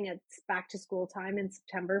goal setting at back to school time in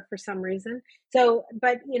September for some reason. So,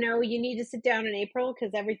 but you need to sit down in April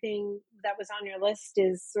because everything that was on your list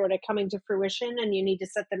is sort of coming to fruition, and you need to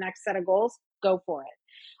set the next set of goals. Go for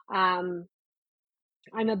it.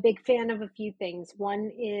 I'm a big fan of a few things.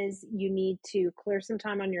 One is you need to clear some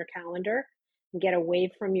time on your calendar and get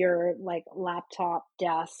away from your like laptop,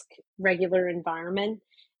 desk, regular environment,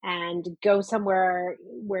 and go somewhere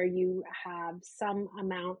where you have some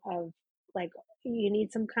amount of like, you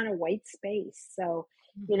need some kind of white space. So,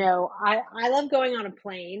 I love going on a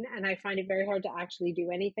plane, and I find it very hard to actually do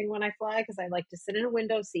anything when I fly because I like to sit in a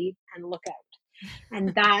window seat and look out.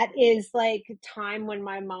 And that is like time when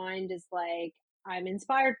my mind is like, I'm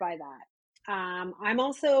inspired by that. I'm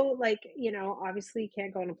also like, obviously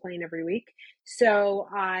can't go on a plane every week. So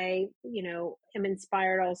I, am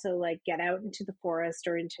inspired also like get out into the forest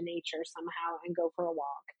or into nature somehow and go for a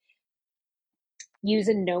walk. Use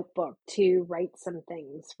a notebook to write some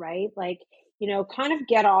things, right? Like, kind of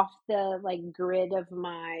get off the like grid of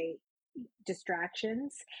my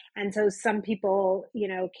distractions. And so some people,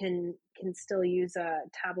 can still use a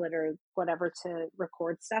tablet or whatever to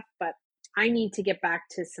record stuff, but I need to get back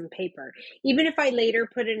to some paper. Even if I later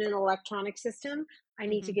put in an electronic system, I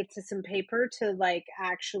need to get to some paper to like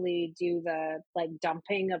actually do the like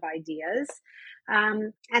dumping of ideas.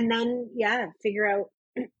 And then, figure out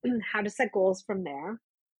how to set goals from there.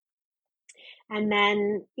 And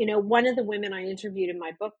then, one of the women I interviewed in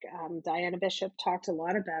my book, Diana Bishop, talked a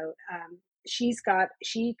lot about, she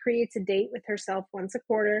creates a date with herself once a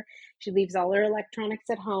quarter. She leaves all her electronics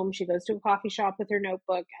at home. She goes to a coffee shop with her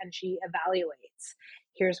notebook and she evaluates.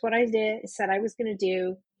 Here's what I said I was going to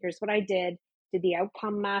do. Here's what I did. Did the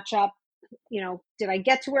outcome match up? Did I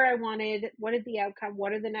get to where I wanted? What did the outcome?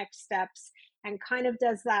 What are the next steps? And kind of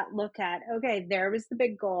does that look at, okay, there was the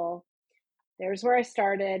big goal. There's where I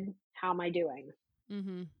started. How am I doing?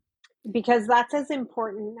 Mm-hmm. Because that's as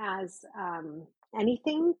important as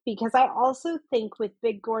anything. Because I also think with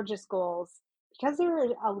big, gorgeous goals, because they're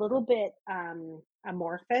a little bit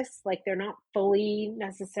amorphous, like they're not fully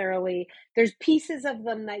necessarily, there's pieces of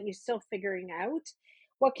them that you're still figuring out.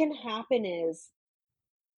 What can happen is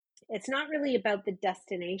it's not really about the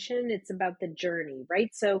destination, it's about the journey, right?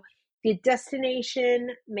 So the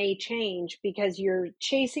destination may change because you're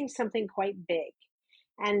chasing something quite big.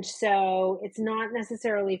 And so it's not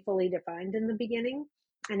necessarily fully defined in the beginning,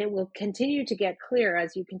 and it will continue to get clear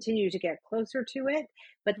as you continue to get closer to it.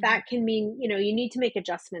 But Mm-hmm. that can mean, you need to make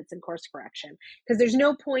adjustments and course correction, because there's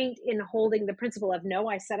no point in holding the principle of, no,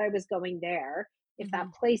 I said I was going there, if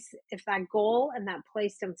Mm-hmm. if that goal and that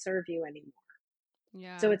place don't serve you anymore.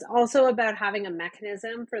 So Yeah. it's also about having a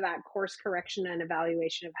mechanism for that course correction and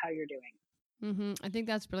evaluation of how you're doing. Mm-hmm. I think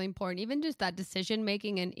that's really important. Even just that decision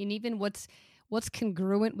making, and even what's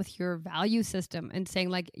congruent with your value system, and saying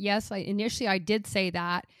like, yes, I did say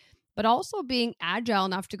that, but also being agile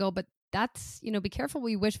enough to go, but that's, be careful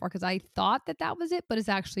what you wish for, because I thought that was it, but it's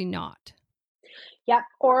actually not. Yeah.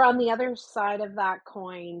 Or on the other side of that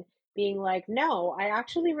coin, being like, no, I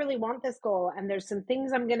actually really want this goal. And there's some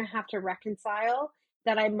things I'm going to have to reconcile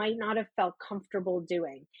that I might not have felt comfortable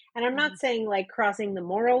doing. And I'm Mm-hmm. not saying like crossing the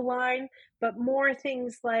moral line, but more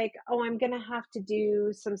things like, oh, I'm going to have to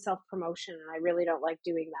do some self promotion and I really don't like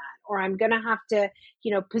doing that. Or I'm going to have to,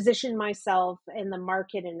 position myself in the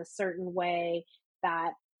market in a certain way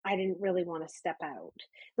that I didn't really want to step out.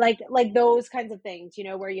 Like those kinds of things,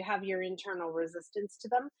 where you have your internal resistance to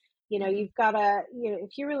them. Mm-hmm. You've got to,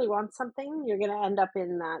 if you really want something, you're going to end up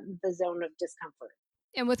in the zone of discomfort.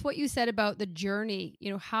 And with what you said about the journey,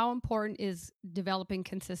 how important is developing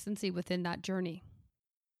consistency within that journey?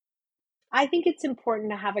 I think it's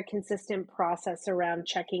important to have a consistent process around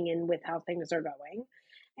checking in with how things are going,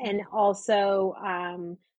 and Mm-hmm.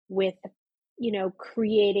 also with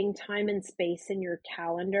creating time and space in your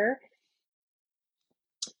calendar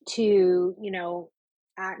to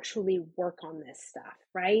actually work on this stuff,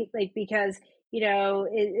 right? Like, because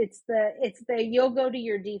it's the you'll go to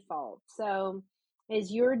your default. So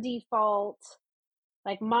is your default,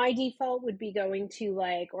 like my default would be going to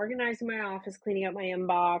like organizing my office, cleaning up my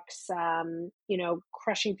inbox,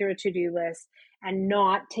 crushing through a to-do list and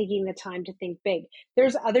not taking the time to think big.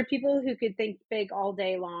 There's other people who could think big all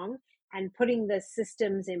day long, and putting the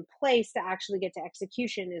systems in place to actually get to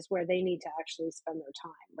execution is where they need to actually spend their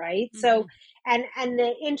time, right? Mm-hmm. So, and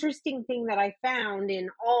the interesting thing that I found in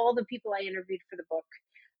all the people I interviewed for the book,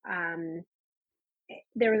 um,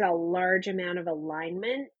 there was a large amount of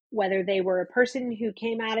alignment, whether they were a person who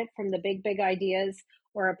came at it from the big, big ideas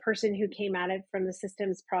or a person who came at it from the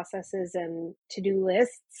systems, processes, and to do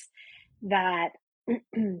lists, that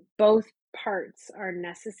both parts are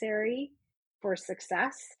necessary for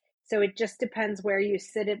success. So it just depends where you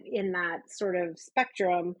sit in that sort of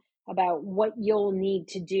spectrum about what you'll need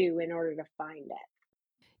to do in order to find it.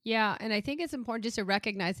 Yeah, and I think it's important just to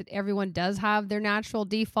recognize that everyone does have their natural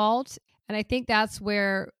default. And I think that's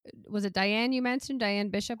where, was it Diane you mentioned? Diane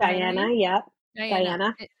Bishop, was that her name? Diana, yep. Diana.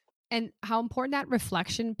 Diana. And how important that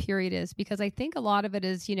reflection period is, because I think a lot of it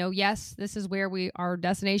is, yes, this is where our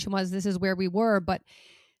destination was, this is where we were. But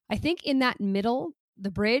I think in that middle, the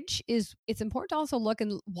bridge it's important to also look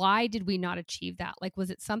and why did we not achieve that? Like, was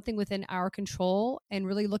it something within our control, and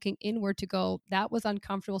really looking inward to go, that was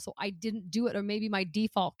uncomfortable, so I didn't do it, or maybe my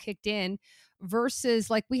default kicked in, versus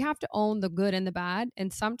like we have to own the good and the bad.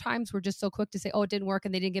 And sometimes we're just so quick to say, oh, it didn't work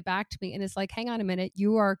and they didn't get back to me. And it's like, hang on a minute,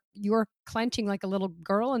 you're clenching like a little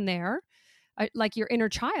girl in there, like your inner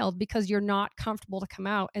child, because you're not comfortable to come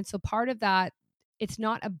out. And so part of that, it's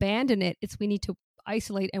not abandon it, it's we need to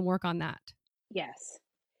isolate and work on that. Yes.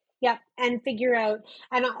 Yep, and figure out.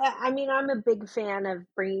 And I mean, I'm a big fan of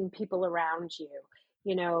bringing people around you,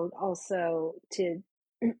 also to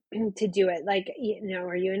to do it. Like,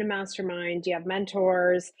 are you in a mastermind? Do you have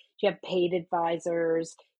mentors? Do you have paid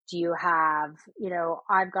advisors? Do you have,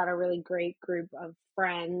 I've got a really great group of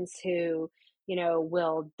friends who,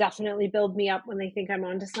 will definitely build me up when they think I'm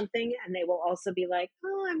onto something, and they will also be like,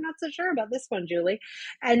 oh, I'm not so sure about this one, Julie.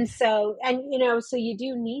 And so, so you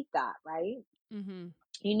do need that, right? Mm-hmm.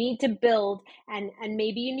 You need to build, and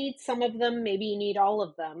maybe you need some of them, maybe you need all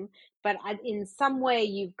of them, but in some way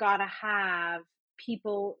you've got to have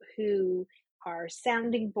people who are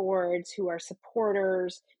sounding boards, who are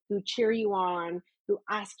supporters, who cheer you on, who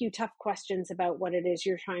ask you tough questions about what it is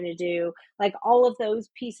you're trying to do. Like all of those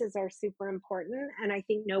pieces are super important. And I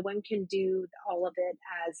think no one can do all of it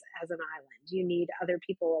as an island. You need other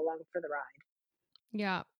people along for the ride.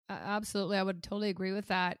 Yeah, absolutely. I would totally agree with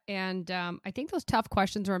that. And I think those tough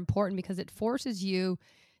questions are important because it forces you.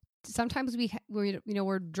 Sometimes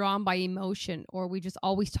we're drawn by emotion, or we just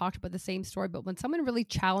always talked about the same story. But when someone really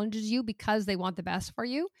challenges you because they want the best for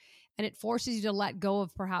you, and it forces you to let go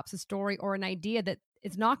of perhaps a story or an idea that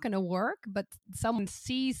it's not going to work, but someone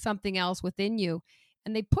sees something else within you,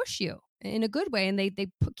 and they push you in a good way, and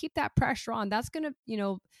keep that pressure on. That's going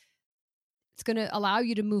to it's going to allow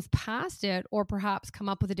you to move past it, or perhaps come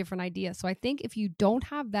up with a different idea. So I think if you don't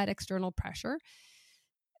have that external pressure,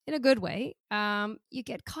 in a good way, you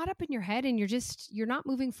get caught up in your head and you're not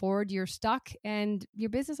moving forward. You're stuck and your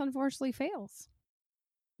business unfortunately fails.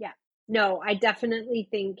 Yeah. No, I definitely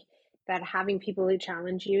think that having people who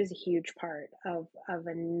challenge you is a huge part of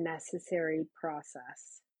a necessary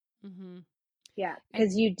process. Mm-hmm. Yeah, And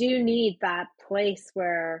because you do need that place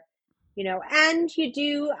where, and you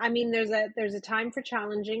do, I mean, there's a time for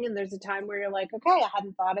challenging and there's a time where you're like, okay, I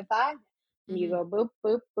hadn't thought of that. And you mm-hmm. go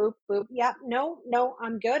boop, boop, boop, boop. Yeah, no,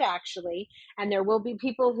 I'm good actually. And there will be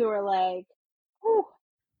people who are like, oh,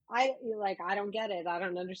 I don't get it. I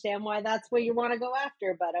don't understand why that's what you want to go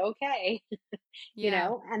after, but okay.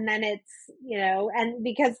 Yeah. And then and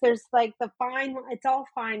because there's like it's all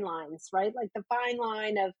fine lines, right? Like the fine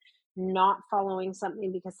line of not following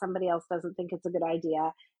something because somebody else doesn't think it's a good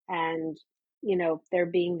idea. And, there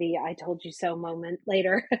being the I told you so moment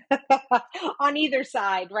later on either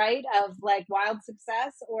side, right? Of like wild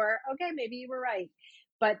success or, okay, maybe you were right.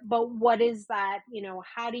 But what is that,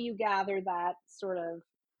 how do you gather that sort of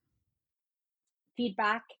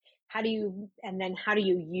feedback? How do you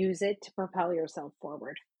use it to propel yourself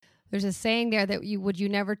forward? There's a saying there that you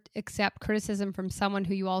never accept criticism from someone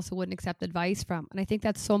who you also wouldn't accept advice from. And I think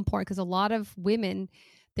that's so important because a lot of women,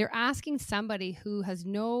 they're asking somebody who has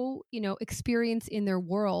no, experience in their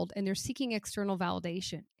world, and they're seeking external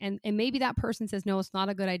validation. And maybe that person says, no, it's not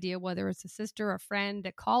a good idea, whether it's a sister, a friend,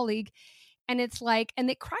 a colleague. And it's like, and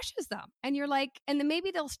it crushes them. And you're like, and then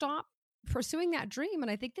maybe they'll stop pursuing that dream. And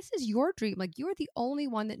I think this is your dream. Like, you're the only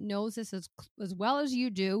one that knows this as well as you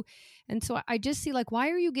do. And so I just see, like, why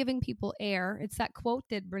are you giving people air? It's that quote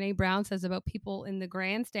that Brene Brown says about people in the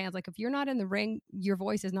grandstands. Like, if you're not in the ring, your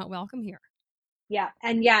voice is not welcome here. Yeah.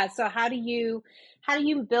 And yeah, so how do you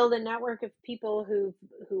build a network of people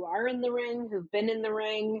who are in the ring, who've been in the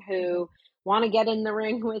ring, Mm-hmm. who want to get in the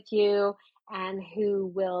ring with you, and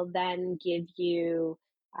who will then give you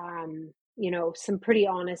some pretty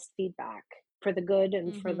honest feedback for the good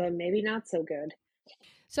and for Mm-hmm. the maybe not so good.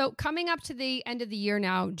 So coming up to the end of the year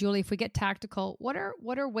now, Julie, if we get tactical, what are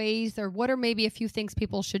ways, or what are maybe a few things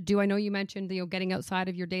people should do? I know you mentioned, getting outside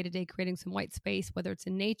of your day-to-day, creating some white space, whether it's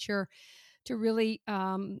in nature, to really,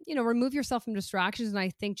 remove yourself from distractions. And I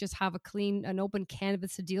think just have an open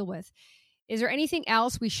canvas to deal with. Is there anything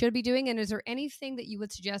else we should be doing? And is there anything that you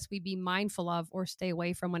would suggest we be mindful of or stay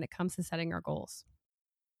away from when it comes to setting our goals?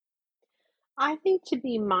 I think to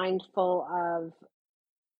be mindful of,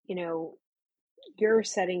 you know, you're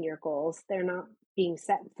setting your goals. They're not being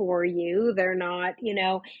set for you. They're not,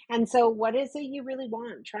 and so what is it you really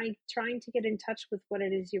want? Trying to get in touch with what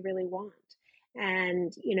it is you really want.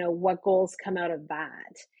 And, what goals come out of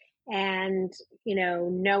that. And,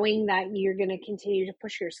 knowing that you're going to continue to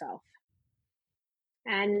push yourself.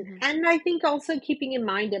 Mm-hmm. And I think also keeping in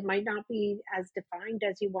mind it might not be as defined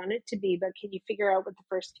as you want it to be, but can you figure out what the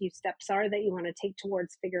first few steps are that you want to take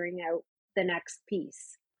towards figuring out the next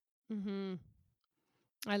piece? Mm-hmm.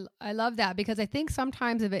 I love that, because I think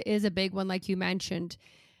sometimes if it is a big one, like you mentioned,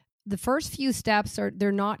 the first few steps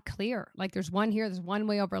they're not clear. Like, there's one here, there's one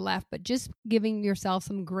way over left, but just giving yourself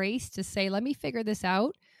some grace to say, let me figure this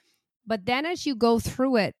out. But then as you go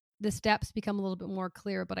through it, the steps become a little bit more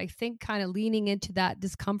clear. But I think kind of leaning into that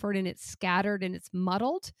discomfort, and it's scattered and it's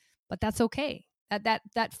muddled, but that's okay.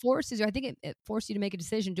 That forces you. I think it forces you to make a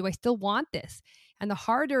decision. Do I still want this? And the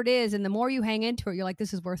harder it is, and the more you hang into it, you're like,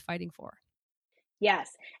 this is worth fighting for.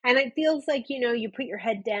 Yes. And it feels like, you put your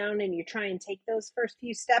head down and you try and take those first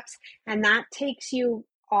few steps, and that takes you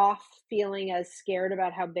off feeling as scared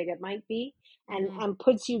about how big it might be, and Mm-hmm.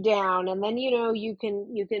 puts you down. And then, you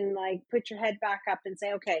can like put your head back up and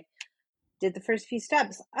say, okay, did the first few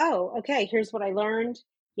steps. Oh, okay, here's what I learned.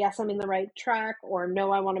 Yes, I'm in the right track, or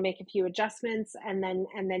no, I want to make a few adjustments. And then,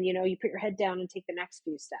 you put your head down and take the next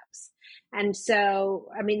few steps. And so,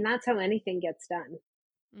 I mean, that's how anything gets done,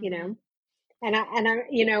 you Mm-hmm. know?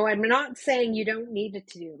 I'm not saying you don't need a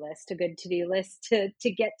to-do list, a good to-do list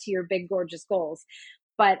to get to your big, gorgeous goals.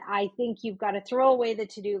 But I think you've got to throw away the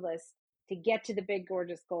to-do list to get to the big,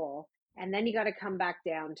 gorgeous goal. And then you got to come back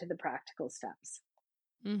down to the practical steps.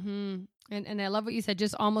 Mm-hmm. And I love what you said,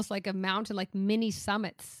 just almost like a mountain, like mini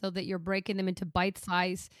summits, so that you're breaking them into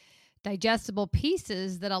bite-sized, digestible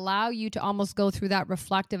pieces that allow you to almost go through that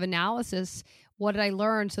reflective analysis. What did I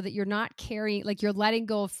learn? So that you're not carrying, like you're letting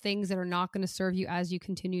go of things that are not going to serve you as you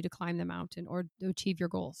continue to climb the mountain or to achieve your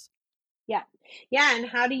goals. Yeah. Yeah, and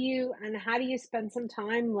how do you spend some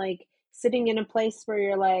time like sitting in a place where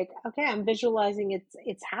you're like, okay, I'm visualizing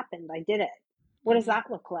it's happened. I did it. What does Mm-hmm.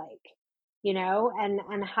 that look like?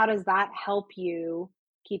 And how does that help you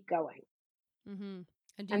keep going? Mm-hmm.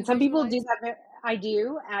 And do And you some people do visualize? that. I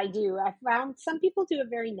do. I found some people do it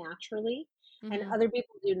very naturally, and Mm-hmm. other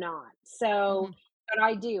people do not. So, Mm-hmm. but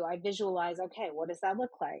I do. I visualize, okay, what does that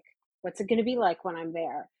look like? What's it going to be like when I'm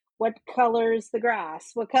there? What color's the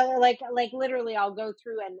grass? What color? Like literally, I'll go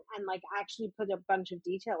through and like actually put a bunch of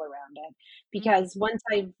detail around it, Mm-hmm. because once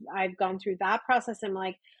I've gone through that process, I'm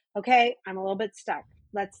like, okay, I'm a little bit stuck.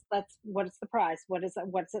 Let's what is the prize? What's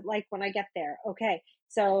it like when I get there? Okay,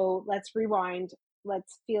 so let's rewind,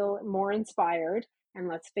 let's feel more inspired, and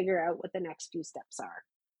let's figure out what the next few steps are.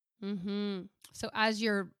 Mm-hmm. So as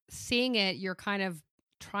you're seeing it, you're kind of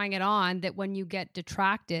trying it on, that when you get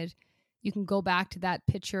detracted, you can go back to that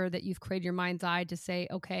picture that you've created your mind's eye to say,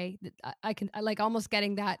 okay, I like almost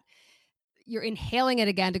getting that you're inhaling it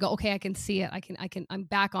again to go, okay, I can see it. I'm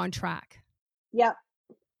back on track. Yep.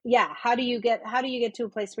 Yeah. How do you get to a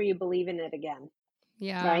place where you believe in it again?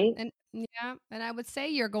 Yeah. Right? And I would say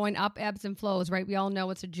you're going up ebbs and flows, right? We all know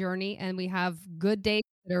it's a journey and we have good days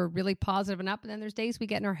that are really positive and up. And then there's days we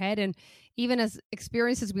get in our head. And even as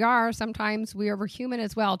experienced as we are, sometimes we're human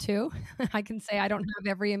as well, too. I can say I don't have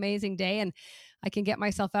every amazing day and I can get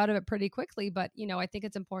myself out of it pretty quickly. But, I think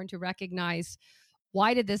it's important to recognize,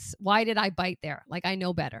 why did I bite there? Like, I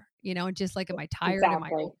know better, and just like, am I tired?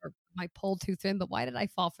 Exactly. Am I pulled too thin? But why did I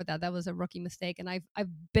fall for that? That was a rookie mistake. And I've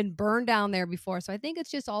been burned down there before. So I think it's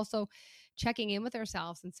just also checking in with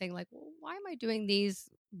ourselves and saying, like, well, why am I doing these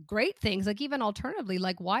great things? Like, even alternatively,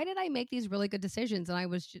 like, why did I make these really good decisions? And I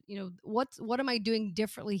was just, what am I doing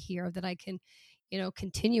differently here that I can,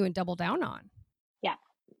 continue and double down on? Yeah.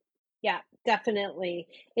 Yeah, definitely.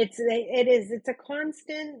 It's a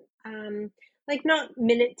constant, like not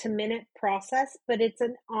minute to minute process, but it's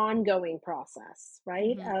an ongoing process,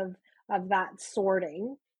 right? Mm-hmm. Of that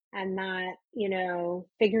sorting, and that,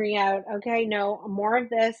 figuring out, okay, no, more of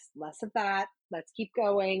this, less of that. Let's keep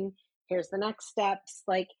going. Here's the next steps.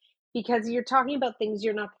 Like, because you're talking about things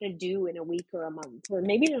you're not going to do in a week or a month, or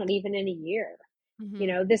maybe not even in a year.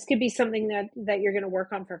 Mm-hmm. This could be something that you're going to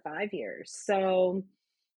work on for 5 years. So,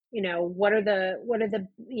 and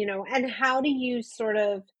how do you sort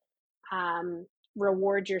of um,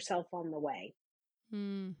 reward yourself on the way?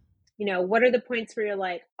 Mm. What are the points where you're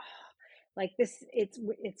like, oh, like this,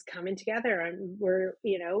 it's coming together, and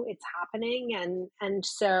it's happening, and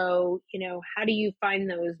so, how do you find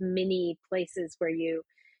those mini places where you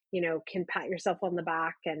can pat yourself on the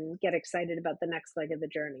back and get excited about the next leg of the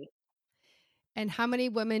journey? And how many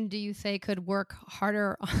women do you say could work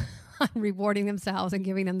harder on rewarding themselves and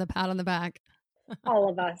giving them the pat on the back? All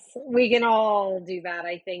of us. We can all do that,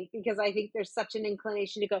 I think, because I think there's such an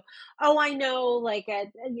inclination to go, "Oh, I know, like,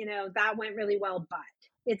 that went really well, but."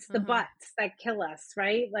 It's the Uh-huh. buts that kill us,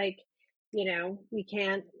 right? Like, we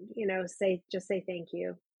can't, say thank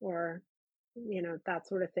you, or, that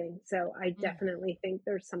sort of thing. So I Mm. definitely think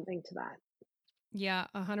there's something to that. Yeah,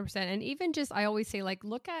 100%. And even just, I always say, like,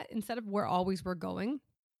 look at, instead of where always we're going,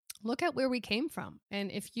 look at where we came from.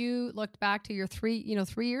 And if you looked back to your 3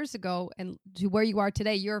 years ago and to where you are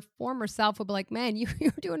today, your former self would be like, man,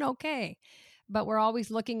 you're doing okay. But we're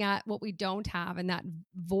always looking at what we don't have and that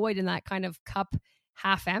void and that kind of cup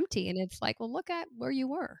half empty. And it's like, well, look at where you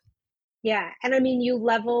were. Yeah, and I mean, you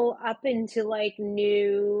level up into like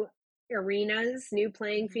new arenas, new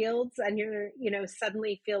playing Mhm. fields, and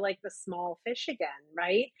suddenly feel like the small fish again,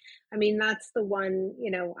 right? I mean, that's the one,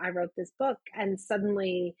 I wrote this book, and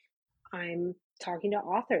suddenly I'm talking to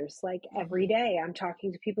authors like every Mhm. day. I'm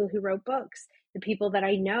talking to people who wrote books. The people that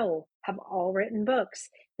I know have all written books.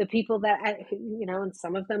 The people and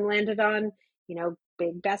some of them landed on,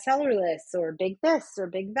 big bestseller lists, or big this or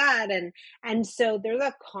big that. And so there's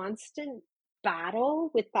a constant battle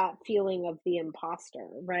with that feeling of the imposter,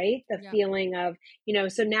 right? The Yeah. feeling of,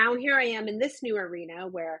 so now here I am in this new arena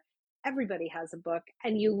where everybody has a book,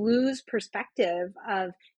 and you lose perspective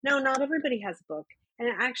of, no, not everybody has a book, and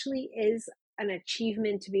it actually is an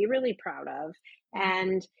achievement to be really proud of. Mhm.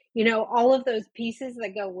 And all of those pieces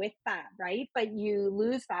that go with that, right? But you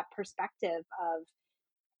lose that perspective of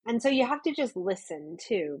And so you have to just listen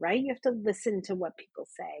too, right? You have to listen to what people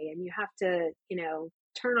say, and you have to,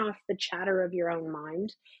 turn off the chatter of your own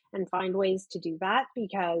mind and find ways to do that,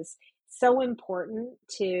 because it's so important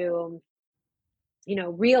to,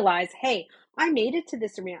 realize, hey, I made it to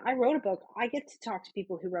this arena. I wrote a book. I get to talk to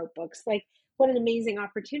people who wrote books. Like, what an amazing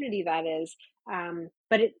opportunity that is.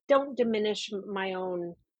 But it don't diminish my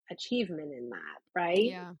own achievement in that, right?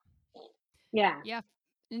 Yeah. Yeah. Yeah.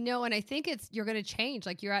 No, and I think you're going to change.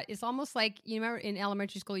 Like it's almost like, you remember in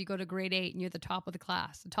elementary school, you go to grade 8 and you're at the top of the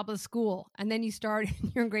class, the top of the school. And then you start,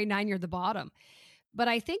 you're in grade 9, you're at the bottom. But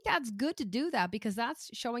I think that's good to do that, because that's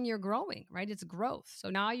showing you're growing, right? It's growth. So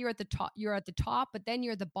now you're at the top, but then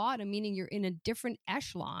you're at the bottom, meaning you're in a different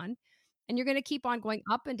echelon, and you're going to keep on going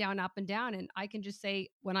up and down, up and down. And I can just say,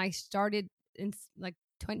 when I started in like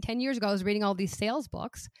 10 years ago, I was reading all these sales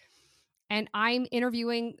books, and I'm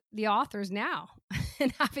interviewing the authors now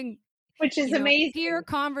and having, Which is amazing. peer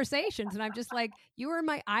conversations. And I'm just like, you were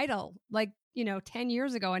my idol, like, 10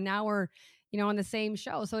 years ago. And now we're, on the same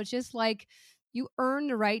show. So it's just like, you earn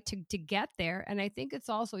the right to get there. And I think it's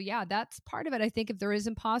also, that's part of it. I think if there is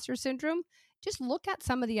imposter syndrome, just look at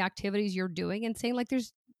some of the activities you're doing and saying, like,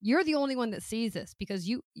 you're the only one that sees this, because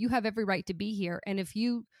you have every right to be here. And if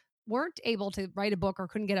you weren't able to write a book or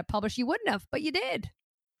couldn't get it published, you wouldn't have, but you did.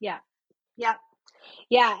 Yeah. Yeah.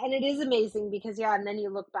 Yeah. And it is amazing because, and then you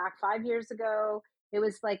look back 5 years ago, it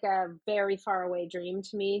was like a very far away dream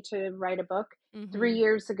to me to write a book. Mm-hmm. 3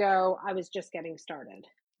 years ago, I was just getting started.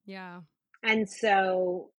 Yeah. And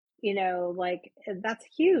so, like, that's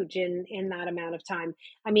huge in that amount of time.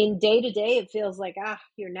 I mean, day to day, it feels like,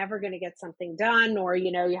 you're never going to get something done, or,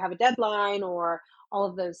 you have a deadline, or all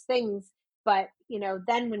of those things. But,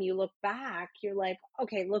 then when you look back, you're like,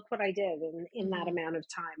 okay, look what I did in that amount of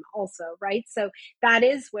time also, right? So that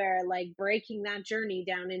is where, like, breaking that journey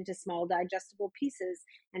down into small digestible pieces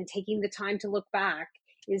and taking the time to look back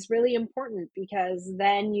is really important, because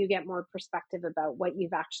then you get more perspective about what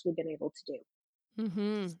you've actually been able to do.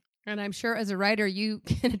 Mm-hmm. And I'm sure as a writer, you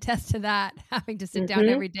can attest to that, having to sit down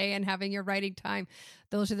every day and having your writing time.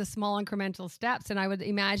 Those are the small incremental steps. And I would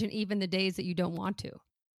imagine even the days that you don't want to.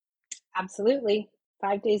 Absolutely.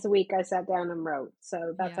 5 days a week, I sat down and wrote.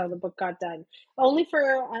 So that's how the book got done. Only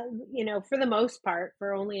for, for the most part,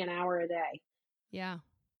 for only an hour a day. Yeah.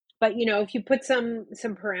 But, if you put some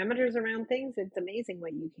parameters around things, it's amazing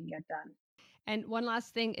what you can get done. And one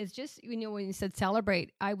last thing is just, when you said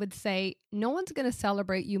celebrate, I would say no one's going to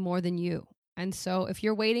celebrate you more than you. And so if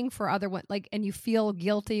you're waiting for and you feel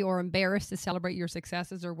guilty or embarrassed to celebrate your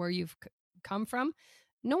successes or where you've come from,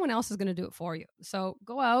 no one else is going to do it for you. So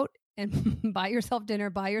go out and buy yourself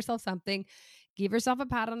dinner, buy yourself something, give yourself a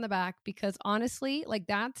pat on the back, because honestly, like,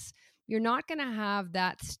 you're not going to have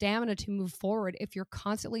that stamina to move forward if you're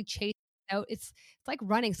constantly chasing out. It's like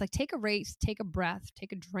running. It's like, take a race, take a breath,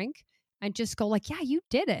 take a drink, and just go like, yeah, you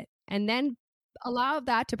did it. And then allow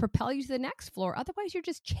that to propel you to the next floor. Otherwise, you're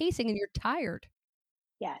just chasing and you're tired.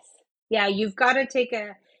 Yes. Yeah. And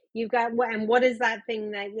what is that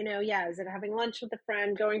thing that, is it having lunch with a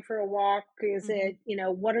friend, going for a walk? Is it,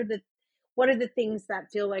 what are the things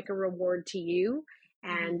that feel like a reward to you?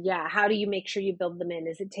 And how do you make sure you build them in?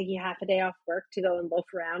 Is it taking half a day off work to go and loaf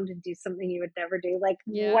around and do something you would never do? Like,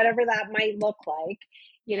 whatever that might look like,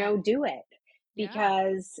 do it.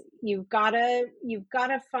 Because you've got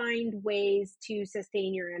to find ways to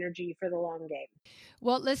sustain your energy for the long game.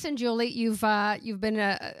 Well, listen, Julie, you've been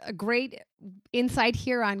a great insight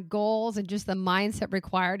here on goals and just the mindset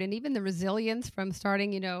required, and even the resilience from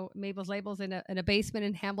starting, Mabel's Labels in a basement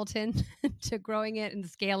in Hamilton to growing it and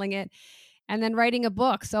scaling it, and then writing a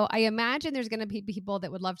book. So I imagine there's going to be people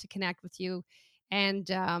that would love to connect with you and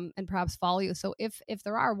perhaps follow you. So if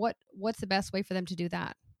there are, what's the best way for them to do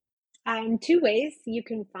that? 2 ways. You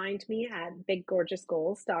can find me at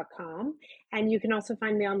biggorgeousgoals.com, and you can also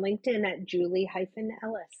find me on LinkedIn at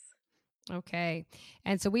Julie-Ellis. Okay.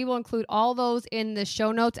 And so we will include all those in the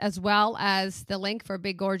show notes, as well as the link for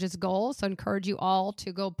Big Gorgeous Goals. So I encourage you all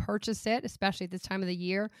to go purchase it, especially at this time of the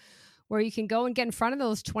year, where you can go and get in front of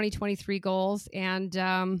those 2023 goals and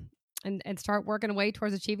start working away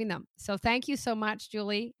towards achieving them. So thank you so much,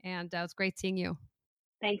 Julie. And it was great seeing you.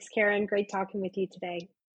 Thanks, Karen. Great talking with you today.